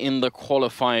stay in the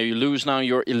qualifier. You lose now,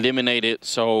 you're eliminated.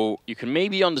 So you can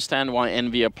maybe understand why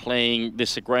EnVy are playing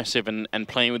this aggressive and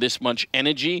playing with this much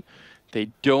energy. They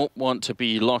don't want to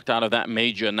be locked out of that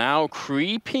major. Now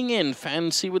creeping in,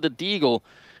 Fancy with the Deagle.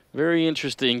 Very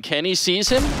interesting. Kenny sees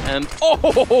him and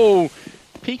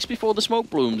peeks before the smoke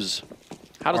blooms.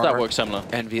 How does that work, Semler?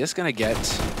 EnVy is going to get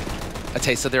a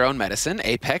taste of their own medicine.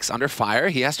 Apex under fire.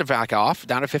 He has to back off.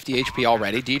 Down to 50 HP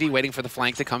already. DD waiting for the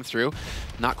flank to come through.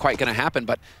 Not quite going to happen,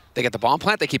 but they get the bomb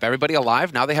plant. They keep everybody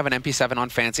alive. Now they have an MP7 on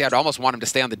Fancy. I'd almost want him to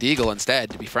stay on the Deagle instead,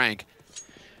 to be frank.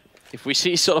 If we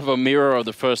see sort of a mirror of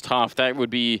the first half, that would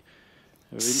be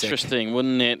interesting,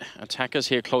 wouldn't it? Attackers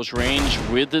here close range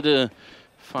with the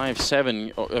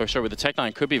 5-7, or sorry, with the Tech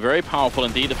 9 could be very powerful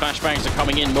indeed. The flashbangs are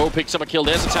coming in. Mo picks up a kill.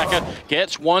 There's Attacker.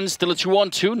 Gets one. Still a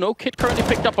 2-on-2. No kit currently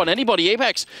picked up on anybody.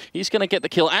 Apex, he's going to get the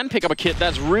kill and pick up a kit.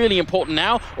 That's really important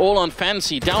now. All on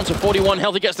Fancy. Down to 41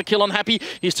 health. He gets the kill on Happy.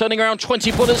 He's turning around.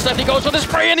 20 bullets left. He goes for the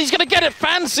spray and he's going to get it.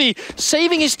 Fancy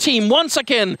saving his team once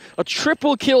again. A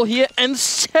triple kill here and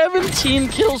 17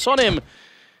 kills on him.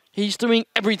 He's doing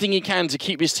everything he can to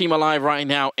keep his team alive right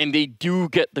now, and they do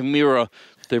get the mirror.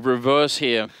 The reverse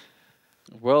here.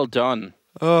 Well done.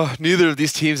 Oh, neither of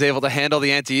these teams able to handle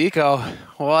the anti-eco.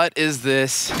 What is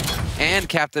this? And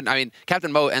Captain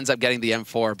Mo ends up getting the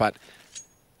M4, but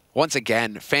once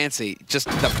again, Fancy, just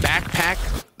the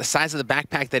backpack, the size of the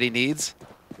backpack that he needs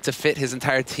to fit his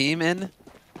entire team in,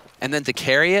 and then to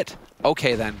carry it.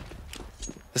 Okay, then.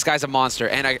 This guy's a monster,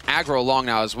 and aggro long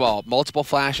now as well. Multiple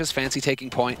flashes, Fancy taking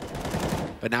point.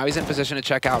 But now he's in position to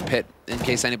check out Pit in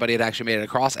case anybody had actually made it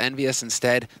across. EnVyUs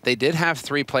instead. They did have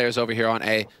 3 players over here on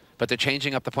A, but they're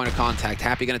changing up the point of contact.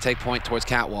 Happy going to take point towards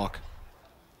Catwalk.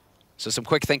 So some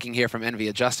quick thinking here from Envy,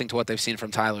 adjusting to what they've seen from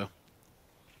TyLoo.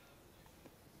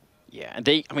 Yeah, and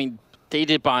they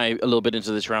did buy a little bit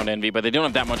into this round, Envy, but they don't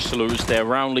have that much to lose. Their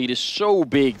round lead is so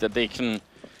big that they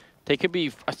could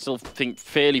be, I still think,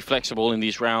 fairly flexible in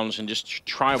these rounds and just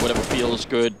try whatever feels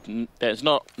good. There's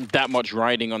not that much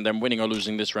riding on them winning or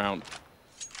losing this round.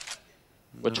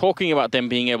 We're talking about them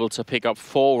being able to pick up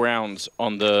 4 rounds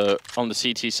on the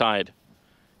CT side.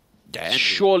 Yeah,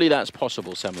 surely that's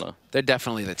possible, Semler. They're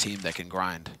definitely the team that can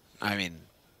grind. I mean,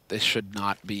 this should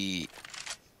not be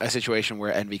a situation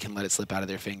where Envy can let it slip out of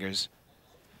their fingers.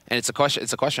 And it's a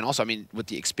question also, I mean, with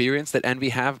the experience that Envy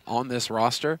have on this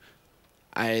roster,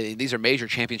 these are major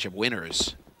championship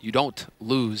winners. You don't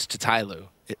lose to TyLoo.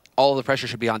 All of the pressure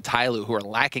should be on TyLoo, who are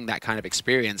lacking that kind of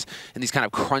experience in these kind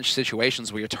of crunch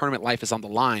situations where your tournament life is on the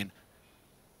line.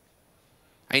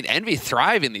 I mean, Envy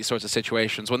thrive in these sorts of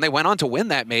situations. When they went on to win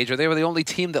that major, they were the only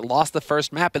team that lost the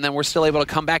first map, and then were still able to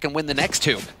come back and win the next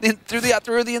 2 through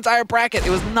the entire bracket. It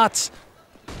was nuts.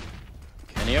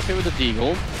 Kenny up here with the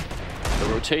Deagle.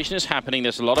 The rotation is happening.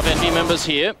 There's a lot of Envy members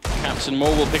here. Captain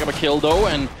Mo will pick up a kill though,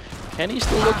 and Kenny's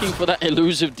still looking for that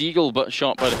elusive Deagle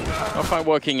shot, but not quite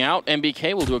working out.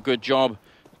 MBK will do a good job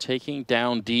taking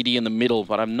down DD in the middle,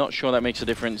 but I'm not sure that makes a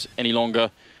difference any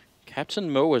longer. Captain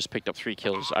Mo has picked up 3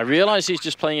 kills. I realize he's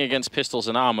just playing against pistols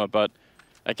and armor, but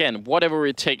again, whatever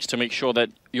it takes to make sure that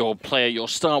your player,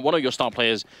 one of your star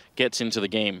players gets into the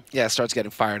game. Yeah, starts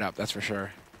getting fired up, that's for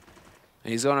sure.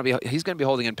 And he's going to be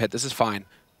holding in pit. This is fine.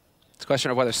 It's a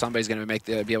question of whether somebody's going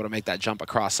to be able to make that jump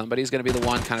across. Somebody's going to be the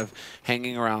one kind of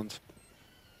hanging around.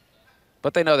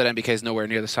 But they know that MBK is nowhere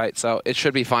near the site, so it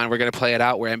should be fine. We're going to play it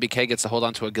out where MBK gets to hold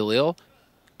on to a Galil,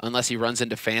 unless he runs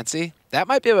into Fancy. That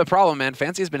might be a problem, man.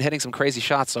 Fancy has been hitting some crazy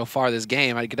shots so far this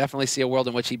game. I could definitely see a world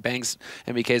in which he bangs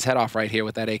MBK's head off right here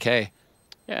with that AK. Yeah,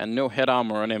 and no head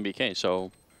armor on MBK,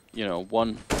 so, you know,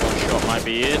 one shot might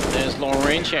be it. There's long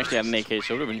range. He actually had an AK,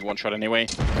 so it would have been 1 shot anyway.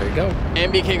 There you go.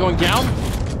 MBK going down,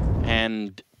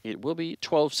 and it will be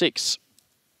 12-6.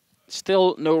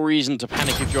 Still no reason to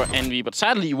panic if you're Envy, but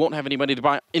sadly you won't have anybody to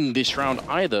buy in this round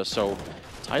either, so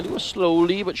TyLoo is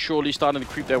slowly but surely starting to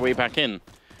creep their way back in.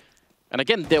 And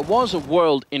again, there was a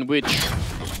world in which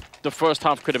the first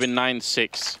half could have been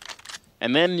 9-6.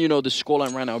 And then, you know, the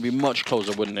scoreline right now would be much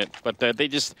closer, wouldn't it? But they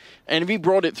just... Envy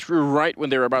brought it through right when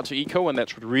they were about to eco, and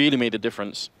that's what really made the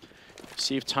difference.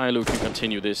 See if TyLoo can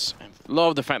continue this.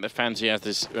 Love the fact that Fancy has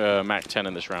this Mac 10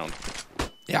 in this round.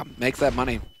 Yeah, makes that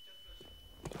money.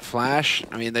 Flash,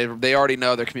 I mean, they already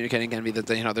know, they're communicating Envy that,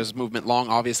 you know, there's movement long,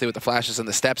 obviously, with the flashes and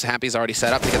the steps. Happy's already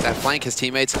set up to get that flank. His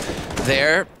teammates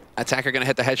there. Attacker going to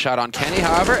hit the headshot on Kenny,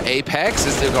 however. Apex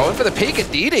is going for the peek at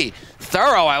DD.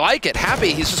 Thorough, I like it.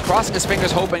 Happy, he's just crossing his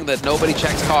fingers hoping that nobody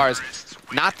checks cars.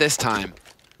 Not this time.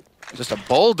 Just a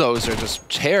bulldozer just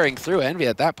tearing through Envy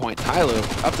at that point.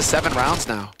 TyLoo up to 7 rounds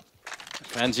now.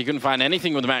 Fancy couldn't find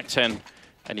anything with the Mac 10.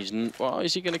 And he's, well,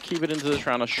 is he going to keep it into this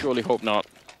round? I surely hope not.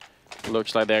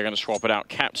 Looks like they're going to swap it out.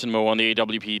 Captain Mo on the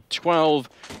AWP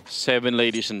 12-7,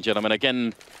 ladies and gentlemen.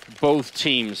 Again, both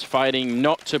teams fighting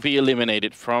not to be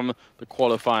eliminated from the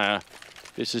qualifier.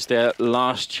 This is their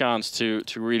last chance to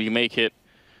really make it.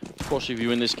 Of course, if you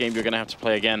win this game, you're going to have to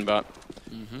play again, but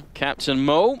Captain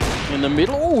Mo in the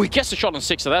middle. Oh, he gets a shot on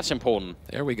 6, so that's important.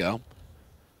 There we go.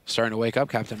 Starting to wake up,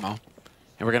 Captain Mo.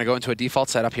 And we're going to go into a default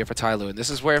setup here for TyLoo. And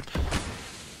this is where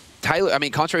TyLoo, I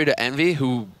mean, contrary to Envy,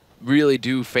 who really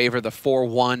do favor the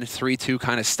 4-1, 3-2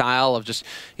 kind of style of just,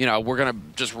 you know, we're going to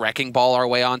just wrecking ball our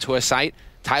way onto a site.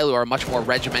 TyLoo are a much more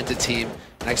regimented team,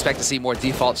 and I expect to see more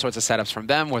default sorts of setups from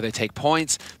them where they take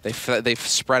points, they've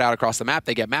spread out across the map,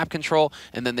 they get map control,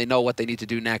 and then they know what they need to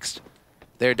do next.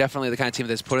 They're definitely the kind of team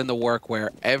that's put in the work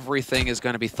where everything is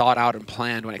going to be thought out and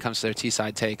planned when it comes to their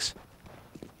T-side takes.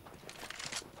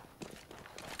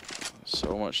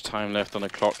 So much time left on the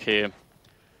clock here.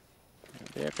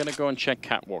 They're going to go and check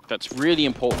catwalk. That's really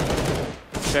important.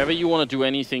 If ever you want to do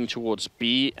anything towards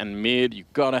B and mid,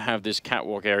 you've got to have this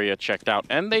catwalk area checked out.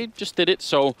 And they just did it.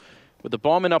 So with the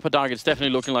bomb in upper dark, it's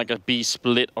definitely looking like a B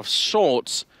split of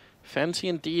sorts. FaZe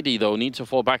and DD, though, need to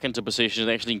fall back into position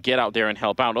and actually get out there and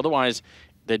help out. Otherwise,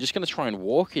 they're just going to try and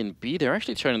walk in B. They're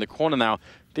actually turning the corner now.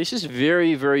 This is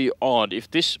very, very odd. If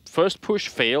this first push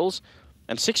fails,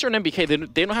 and Sixer and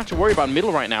MBK, they don't have to worry about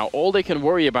middle right now. All they can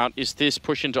worry about is this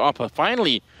push into upper.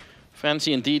 Finally, FaZe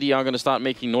and DD are going to start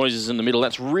making noises in the middle.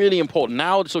 That's really important.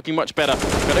 Now it's looking much better.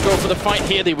 Going to go for the fight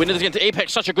here. They win it against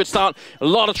Apex. Such a good start. A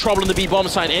lot of trouble in the B-bomb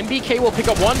side. MBK will pick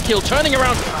up one kill. Turning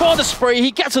around for the spray.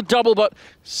 He gets a double, but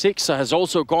Sixer has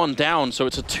also gone down. So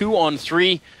it's a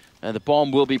 2-on-3. And the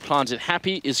bomb will be planted.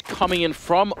 Happy is coming in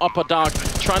from upper dark,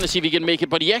 trying to see if he can make it,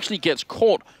 but he actually gets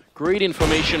caught. Great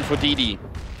information for DD.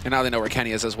 And now they know where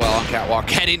Kenny is as well on catwalk.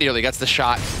 Kenny nearly gets the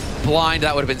shot. Blind,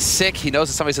 that would have been sick. He knows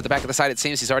that somebody's at the back of the side, it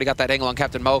seems. He's already got that angle on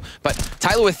Captain Mo. But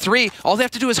TyLoo with 3, all they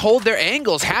have to do is hold their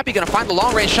angles. Happy gonna find the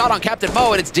long-range shot on Captain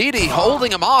Mo, and it's DD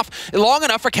holding him off long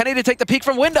enough for Kenny to take the peek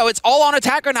from window. It's all on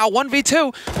Attacker now,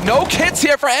 1v2. No kits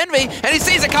here for Envy, and he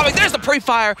sees it coming. There's the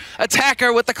pre-fire.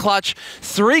 Attacker with the clutch.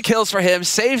 3 kills for him,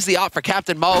 saves the op for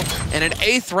Captain Mo, and an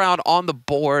 8th round on the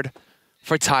board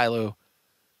for TyLoo.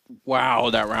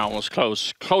 Wow, that round was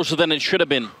close. Closer than it should have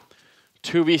been.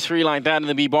 2v3 like that in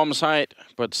the B-bomb side,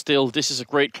 but still, this is a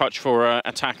great clutch for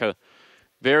Attacker.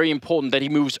 Very important that he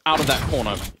moves out of that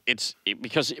corner.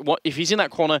 Because if he's in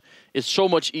that corner, it's so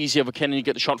much easier for Kenny to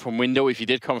get the shot from window if he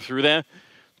did come through there.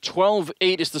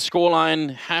 12-8 is the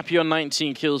scoreline. Happy on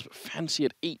 19 kills, but FaZe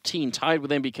at 18, tied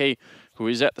with MBK, who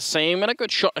is at the same, and a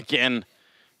good shot again.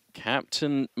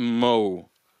 Captain Mo.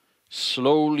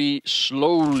 Slowly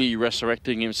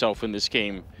resurrecting himself in this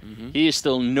game. He is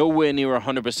still nowhere near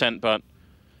 100%, but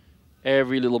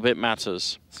every little bit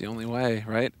matters. It's the only way,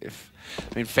 right? I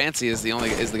mean, FaZe is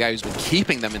the guy who's been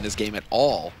keeping them in this game at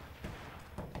all.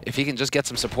 If he can just get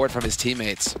some support from his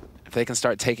teammates, if they can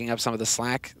start taking up some of the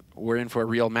slack, we're in for a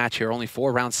real match here. Only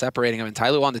 4 rounds separating him, and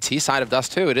TyLoo on the T side of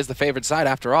Dust too. It is the favored side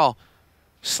after all.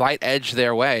 Slight edge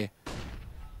their way.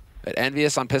 But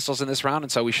EnVyUs on pistols in this round,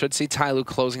 and so we should see TyLoo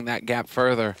closing that gap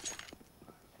further.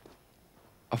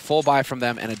 A full buy from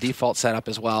them and a default setup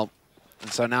as well.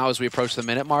 And so now as we approach the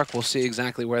minute mark, we'll see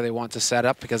exactly where they want to set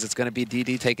up, because it's going to be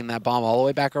DD taking that bomb all the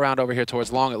way back around over here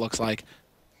towards long, it looks like.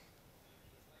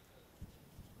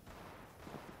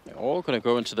 They're all going to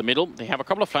go into the middle. They have a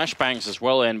couple of flashbangs as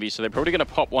well, Envy, so they're probably going to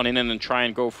pop one in and then try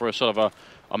and go for a sort of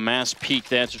a mass peek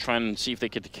there to try and see if they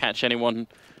could catch anyone.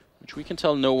 Which we can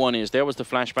tell no one is. There was the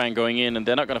flashbang going in, and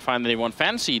they're not going to find anyone.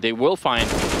 FaZe, they will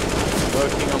find.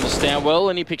 Working on the stairwell,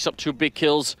 and he picks up 2 big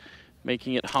kills,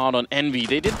 making it hard on Envy.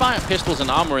 They did buy up pistols and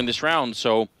armor in this round,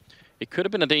 so it could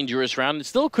have been a dangerous round. It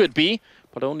still could be,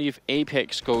 but only if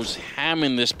Apex goes ham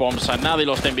in this bomb side. Now they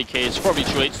lost MBK. It's probably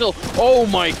too late. Still, oh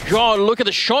my god, look at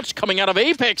the shots coming out of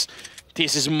Apex.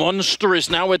 This is monstrous.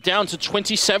 Now we're down to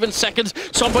 27 seconds.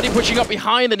 Somebody pushing up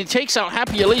behind, and he takes out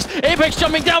Happy at least. Apex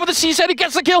jumping down with the CZ. He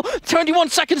gets the kill. 21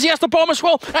 seconds. He has the bomb as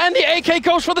well. And the AK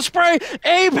goes for the spray.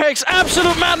 Apex,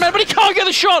 absolute madman, but he can't get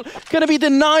the shot. Gonna be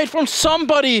denied from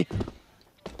somebody.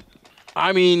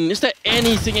 I mean, is there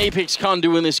anything Apex can't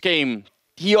do in this game?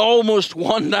 He almost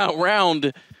won that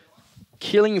round.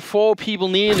 Killing 4 people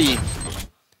nearly.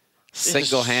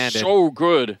 Single-handed. So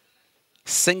good.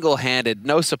 Single-handed,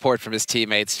 no support from his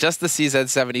teammates, just the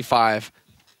CZ75.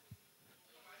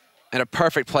 And a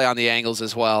perfect play on the angles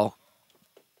as well.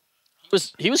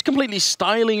 He was completely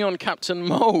styling on Captain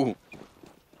Mo.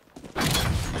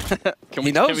 Can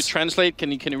we translate?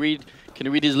 Can you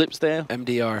read his lips there?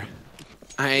 MDR.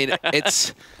 I mean,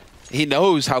 he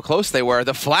knows how close they were.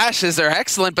 The flashes are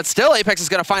excellent, but still Apex is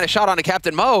going to find a shot onto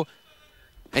Captain Mo.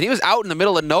 And he was out in the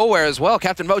middle of nowhere as well.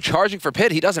 Captain Mo charging for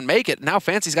pit. He doesn't make it. Now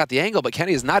FaZe's got the angle, but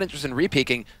Kenny is not interested in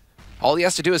re-peeking. All he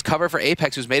has to do is cover for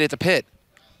Apex, who's made it to pit.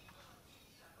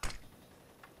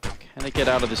 Can they get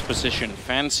out of this position?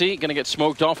 FaZe gonna get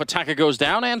smoked off. Attacker goes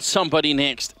down, and somebody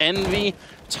next. Envy,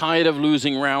 tired of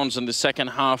losing rounds in the second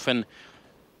half, and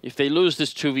if they lose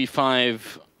this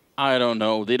 2v5, I don't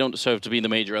know. They don't deserve to be the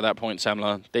major at that point,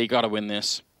 Samla. They got to win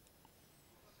this.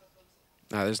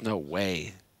 No, there's no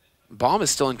way. Bomb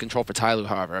is still in control for TyLoo,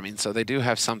 however. I mean, so they do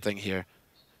have something here.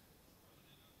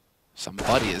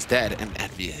 Somebody is dead. And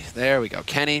EnVy. There we go.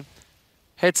 Kenny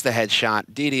hits the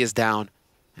headshot. DD is down.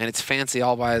 And it's Fancy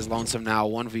all by his lonesome now.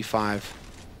 1v5.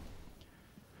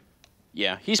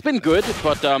 Yeah, he's been good,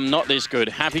 but not this good.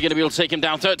 Happy going to be able to take him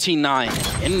down 13-9.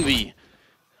 EnVy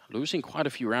losing quite a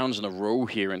few rounds in a row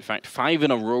here. In fact, 5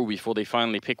 in a row before they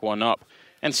finally pick one up.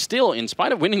 And still, in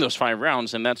spite of winning those 5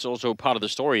 rounds, and that's also part of the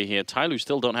story here, TyLoo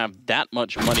still don't have that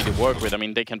much money to work with. I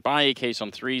mean, they can buy AKs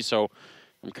on 3, so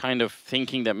I'm kind of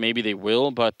thinking that maybe they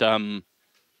will, but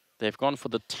they've gone for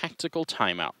the tactical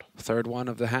timeout. Third one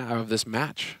of this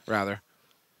match, rather,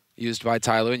 used by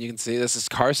TyLoo. And you can see this is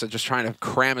Karsa just trying to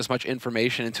cram as much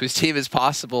information into his team as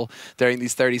possible during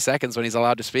these 30 seconds when he's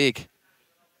allowed to speak.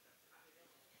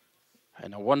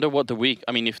 And I wonder what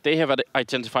I mean, if they have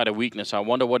identified a weakness, I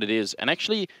wonder what it is. And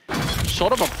actually,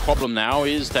 sort of a problem now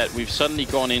is that we've suddenly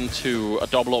gone into a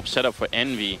double AWP setup for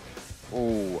EnVy.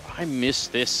 Oh, I miss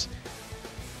this.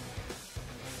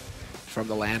 From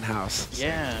the LAN house.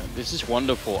 Yeah, this is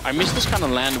wonderful. I miss this kind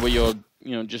of LAN where you're,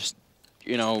 just,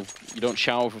 you don't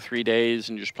shower for 3 days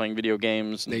and you're just playing video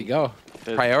games. There you go.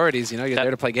 Priorities, you're there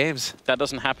to play games. That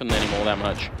doesn't happen anymore that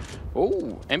much.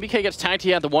 Oh, MBK gets tagged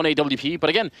here at the 1 AWP,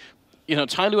 but again,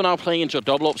 TyLoo are now playing into a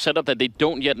double AWP setup that they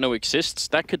don't yet know exists.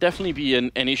 That could definitely be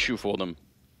an issue for them.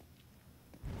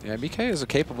 Yeah, MBK is a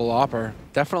capable AWPer.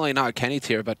 Definitely not Kenny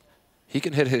tier, but he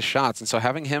can hit his shots. And so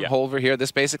having him over here,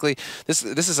 this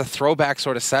is a throwback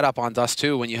sort of setup on Dust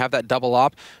 2 when you have that double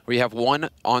AWP where you have one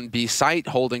on B site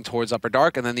holding towards Upper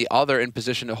Dark and then the other in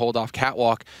position to hold off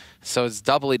Catwalk. So it's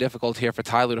doubly difficult here for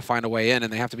TyLoo to find a way in,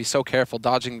 and they have to be so careful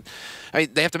dodging. I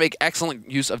mean, they have to make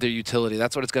excellent use of their utility.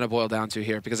 That's what it's going to boil down to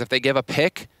here, because if they give a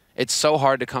pick, it's so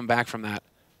hard to come back from that.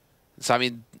 So, I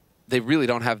mean, they really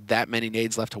don't have that many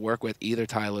nades left to work with either,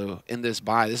 TyLoo, in this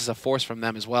buy. This is a force from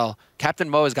them as well. Captain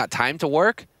Mo has got time to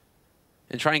work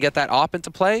and try and get that AWP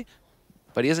into play,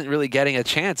 but he isn't really getting a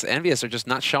chance. EnVyUs are just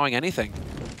not showing anything.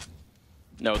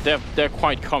 No, they're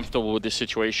quite comfortable with this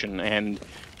situation, and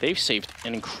they've saved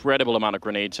an incredible amount of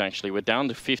grenades, actually. We're down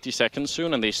to 50 seconds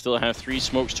soon, and they still have 3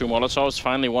 smokes, 2 Molotovs.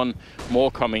 Finally, one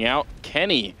more coming out.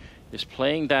 Kenny is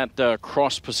playing that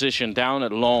cross position down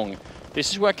at long. This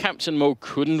is where Captain Mo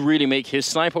couldn't really make his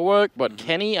sniper work, but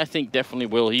Kenny, I think, definitely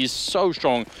will. He's so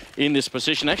strong in this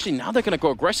position. Actually, now they're going to go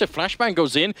aggressive. Flashbang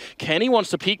goes in. Kenny wants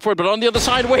to peek for it, but on the other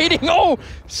side, waiting. Oh,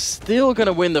 still going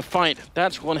to win the fight.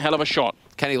 That's one hell of a shot.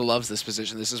 Kenny loves this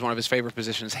position. This is one of his favorite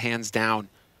positions, hands down.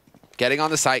 Getting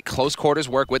on the site, close quarters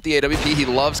work with the AWP. He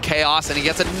loves chaos, and he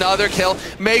gets another kill.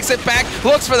 Makes it back,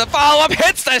 looks for the follow-up,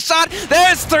 hits the shot.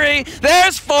 There's 3,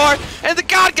 there's 4, and the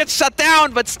god gets shut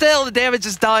down, but still the damage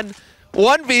is done.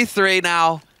 1v3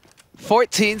 now.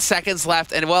 14 seconds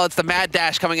left, and well, it's the mad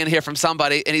dash coming in here from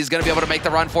somebody, and he's going to be able to make the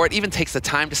run for it. Even takes the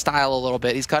time to style a little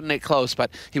bit. He's cutting it close,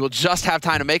 but he will just have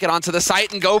time to make it onto the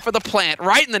site and go for the plant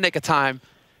right in the nick of time.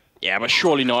 Yeah, but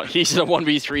surely not. He's in a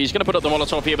 1v3. He's going to put up the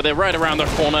Molotov here, but they're right around the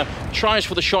corner. Tries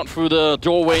for the shot through the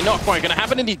doorway. Not quite going to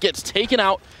happen, and he gets taken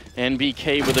out.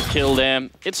 NBK with a kill there.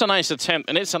 It's a nice attempt,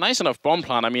 and it's a nice enough bomb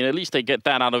plant. I mean, at least they get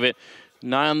that out of it.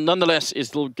 Nonetheless,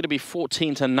 it's going to be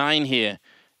 14-9 here.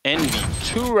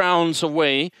 EnVy 2 rounds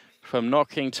away from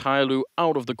knocking TyLoo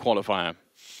out of the qualifier.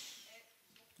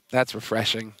 That's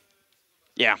refreshing.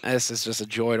 Yeah. This is just a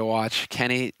joy to watch.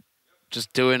 Kenny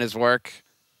just doing his work.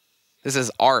 This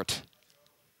is art.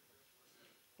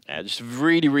 Yeah, just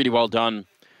really, really well done.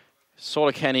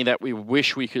 Sort of Kenny that we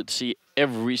wish we could see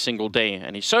every single day,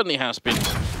 and he certainly has been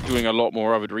doing a lot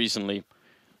more of it recently.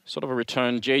 Sort of a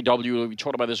return. JW, we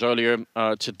talked about this earlier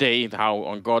today, how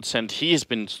on GODSENT he has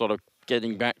been sort of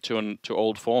getting back to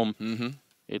old form. Mm-hmm.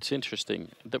 It's interesting.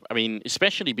 I mean,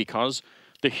 especially because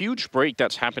the huge break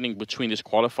that's happening between this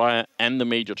qualifier and the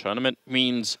major tournament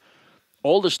means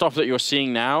all the stuff that you're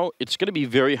seeing now, it's going to be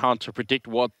very hard to predict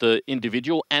what the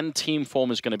individual and team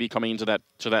form is going to be coming into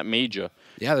that major.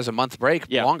 Yeah, there's a month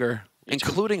break, longer,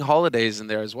 including holidays in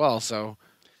there as well. So,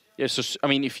 yeah. So I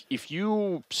mean, if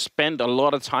you spend a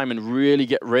lot of time and really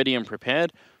get ready and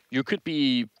prepared, you could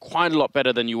be quite a lot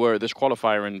better than you were at this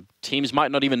qualifier, and teams might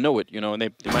not even know it, and they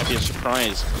might be a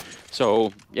surprise.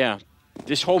 So yeah,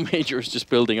 this whole major is just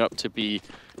building up to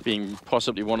being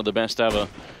possibly one of the best ever.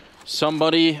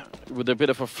 Somebody with a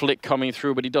bit of a flick coming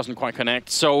through, but he doesn't quite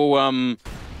connect. So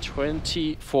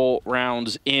 24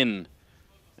 rounds in,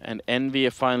 and EnVy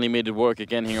have finally made it work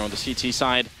again here on the CT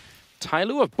side.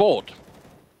 TyLoo have bought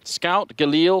Scout,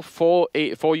 Galil, 4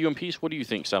 UMPs. What do you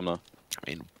think, Samna? I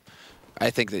mean,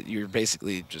 I think that you're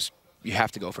basically just you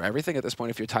have to go for everything at this point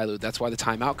if you're TyLoo. That's why the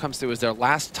timeout comes through. Is their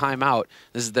last timeout.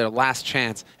 This is their last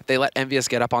chance. If they let EnVyUs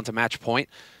get up onto match point,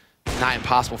 not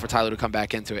impossible for TyLoo to come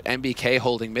back into it. NBK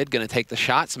holding mid, going to take the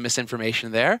shot. Some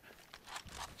misinformation there.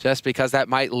 Just because that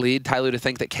might lead TyLoo to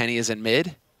think that Kenny is in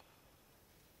mid.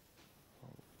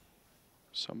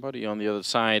 Somebody on the other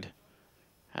side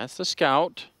has the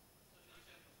scout.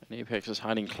 And Apex is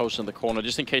hiding close in the corner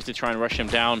just in case they try and rush him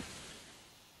down.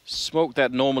 Smoke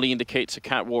that normally indicates a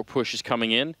catwalk push is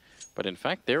coming in. But in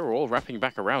fact, they're all wrapping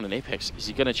back around in Apex. Is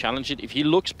he going to challenge it? If he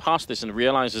looks past this and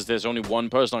realizes there's only one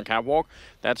person on catwalk,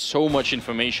 that's so much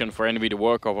information for Envy to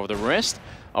work off of. The rest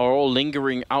are all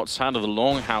lingering outside of the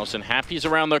longhouse, and Happy's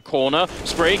around the corner.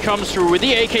 Spray comes through with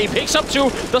the AK, picks up two,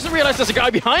 doesn't realize there's a guy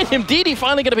behind him. DD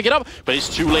finally going to pick it up, but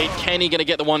it's too late. Kenny going to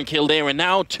get the one kill there, and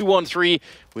now 2-on-3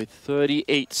 with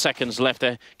 38 seconds left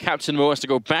there. Captain Mo has to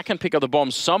go back and pick up the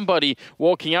bomb. Somebody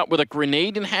walking out with a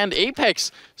grenade in hand.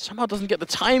 Apex somehow doesn't get the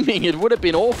timing. It would have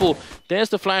been awful. There's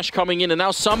the flash coming in, and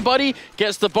now somebody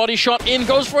gets the body shot in,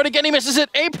 goes for it again, he misses it.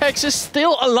 Apex is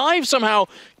still alive somehow.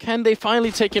 Can they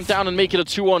finally take him down and make it a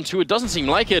 2-on-2? It doesn't seem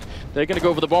like it. They're going to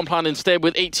go for the bomb plant instead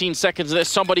with 18 seconds. There's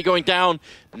somebody going down.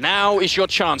 Now is your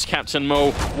chance, Captain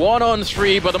Mo.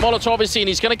 1-on-3, but the Molotov is seen.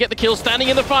 He's going to get the kill standing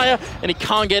in the fire, and he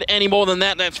can't get any more than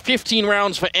that. That's 15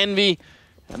 rounds for Envy.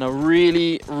 And a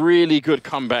really, really good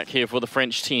comeback here for the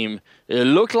French team. It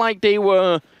looked like they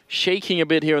were shaking a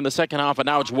bit here in the second half, but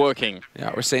now it's working.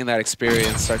 Yeah, we're seeing that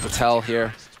experience start to tell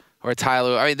here. Or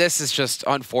TyLoo. I mean, this is just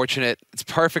unfortunate. It's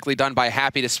perfectly done by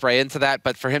Happy to spray into that,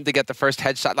 but for him to get the first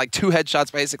headshot, like 2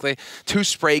 headshots basically, 2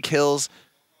 spray kills,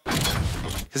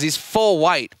 because he's full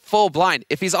white, full blind.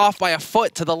 If he's off by a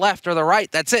foot to the left or the right,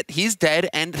 that's it. He's dead,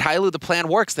 and TyLoo, the plan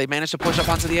works. They managed to push up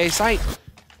onto the A site.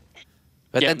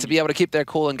 But then to be able to keep their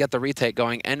cool and get the retake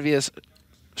going, Envy is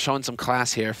showing some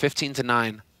class here,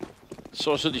 15-9.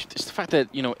 So it's the fact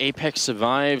that, you know, Apex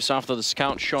survives after the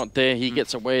scout shot there. He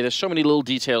gets away. There's so many little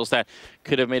details that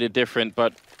could have made it different.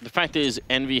 But the fact is,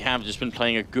 Envy have just been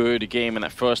playing a good game, and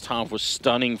that first half was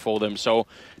stunning for them. So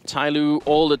TyLoo,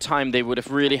 all the time, they would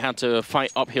have really had to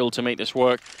fight uphill to make this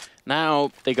work.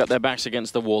 Now they got their backs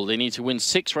against the wall. They need to win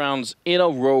 6 rounds in a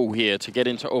row here to get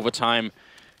into overtime.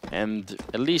 And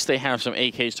at least they have some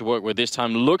AKs to work with this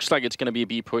time. Looks like it's going to be a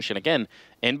B push. And again,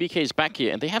 NBK is back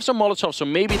here. And they have some Molotovs, so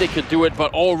maybe they could do it.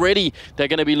 But already they're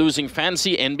going to be losing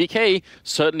fancy. NBK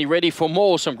certainly ready for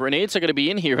more. Some grenades are going to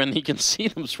be in here. And you can see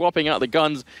them swapping out the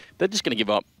guns. They're just going to give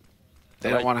up.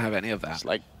 They don't want to have any of that. It's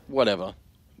like, whatever.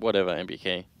 Whatever,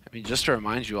 NBK. I mean, just to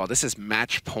remind you all, this is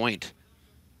match point.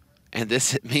 And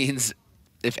this means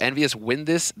if EnVyUs win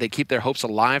this, they keep their hopes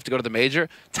alive to go to the major.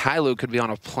 TyLoo could be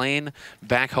on a plane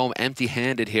back home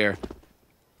empty-handed here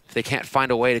if they can't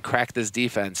find a way to crack this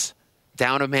defense.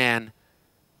 Down a man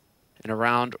and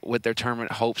around with their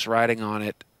tournament hopes riding on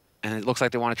it. And it looks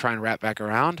like they want to try and wrap back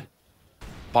around.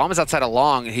 Bomb is outside of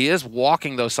Long. He is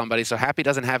walking, though, somebody, so Happy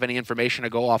doesn't have any information to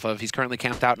go off of. He's currently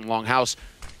camped out in Long House.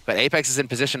 But Apex is in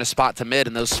position to spot to mid,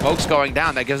 and those smokes going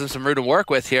down, that gives him some room to work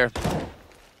with here.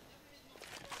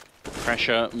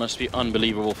 Pressure must be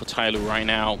unbelievable for TyLoo right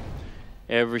now.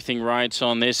 Everything rides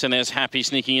on this, and there's Happy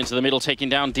sneaking into the middle, taking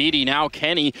down DD. Now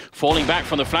Kenny falling back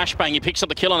from the flashbang. He picks up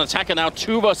the kill on attacker. Now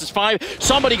 2 versus 5.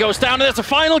 Somebody goes down, and there's a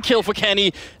final kill for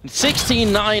Kenny.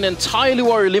 16-9, and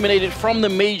TyLoo are eliminated from the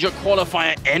major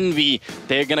qualifier. Envy,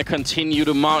 they're going to continue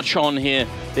to march on here.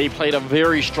 They played a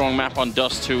very strong map on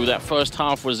Dust 2. That first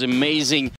half was amazing.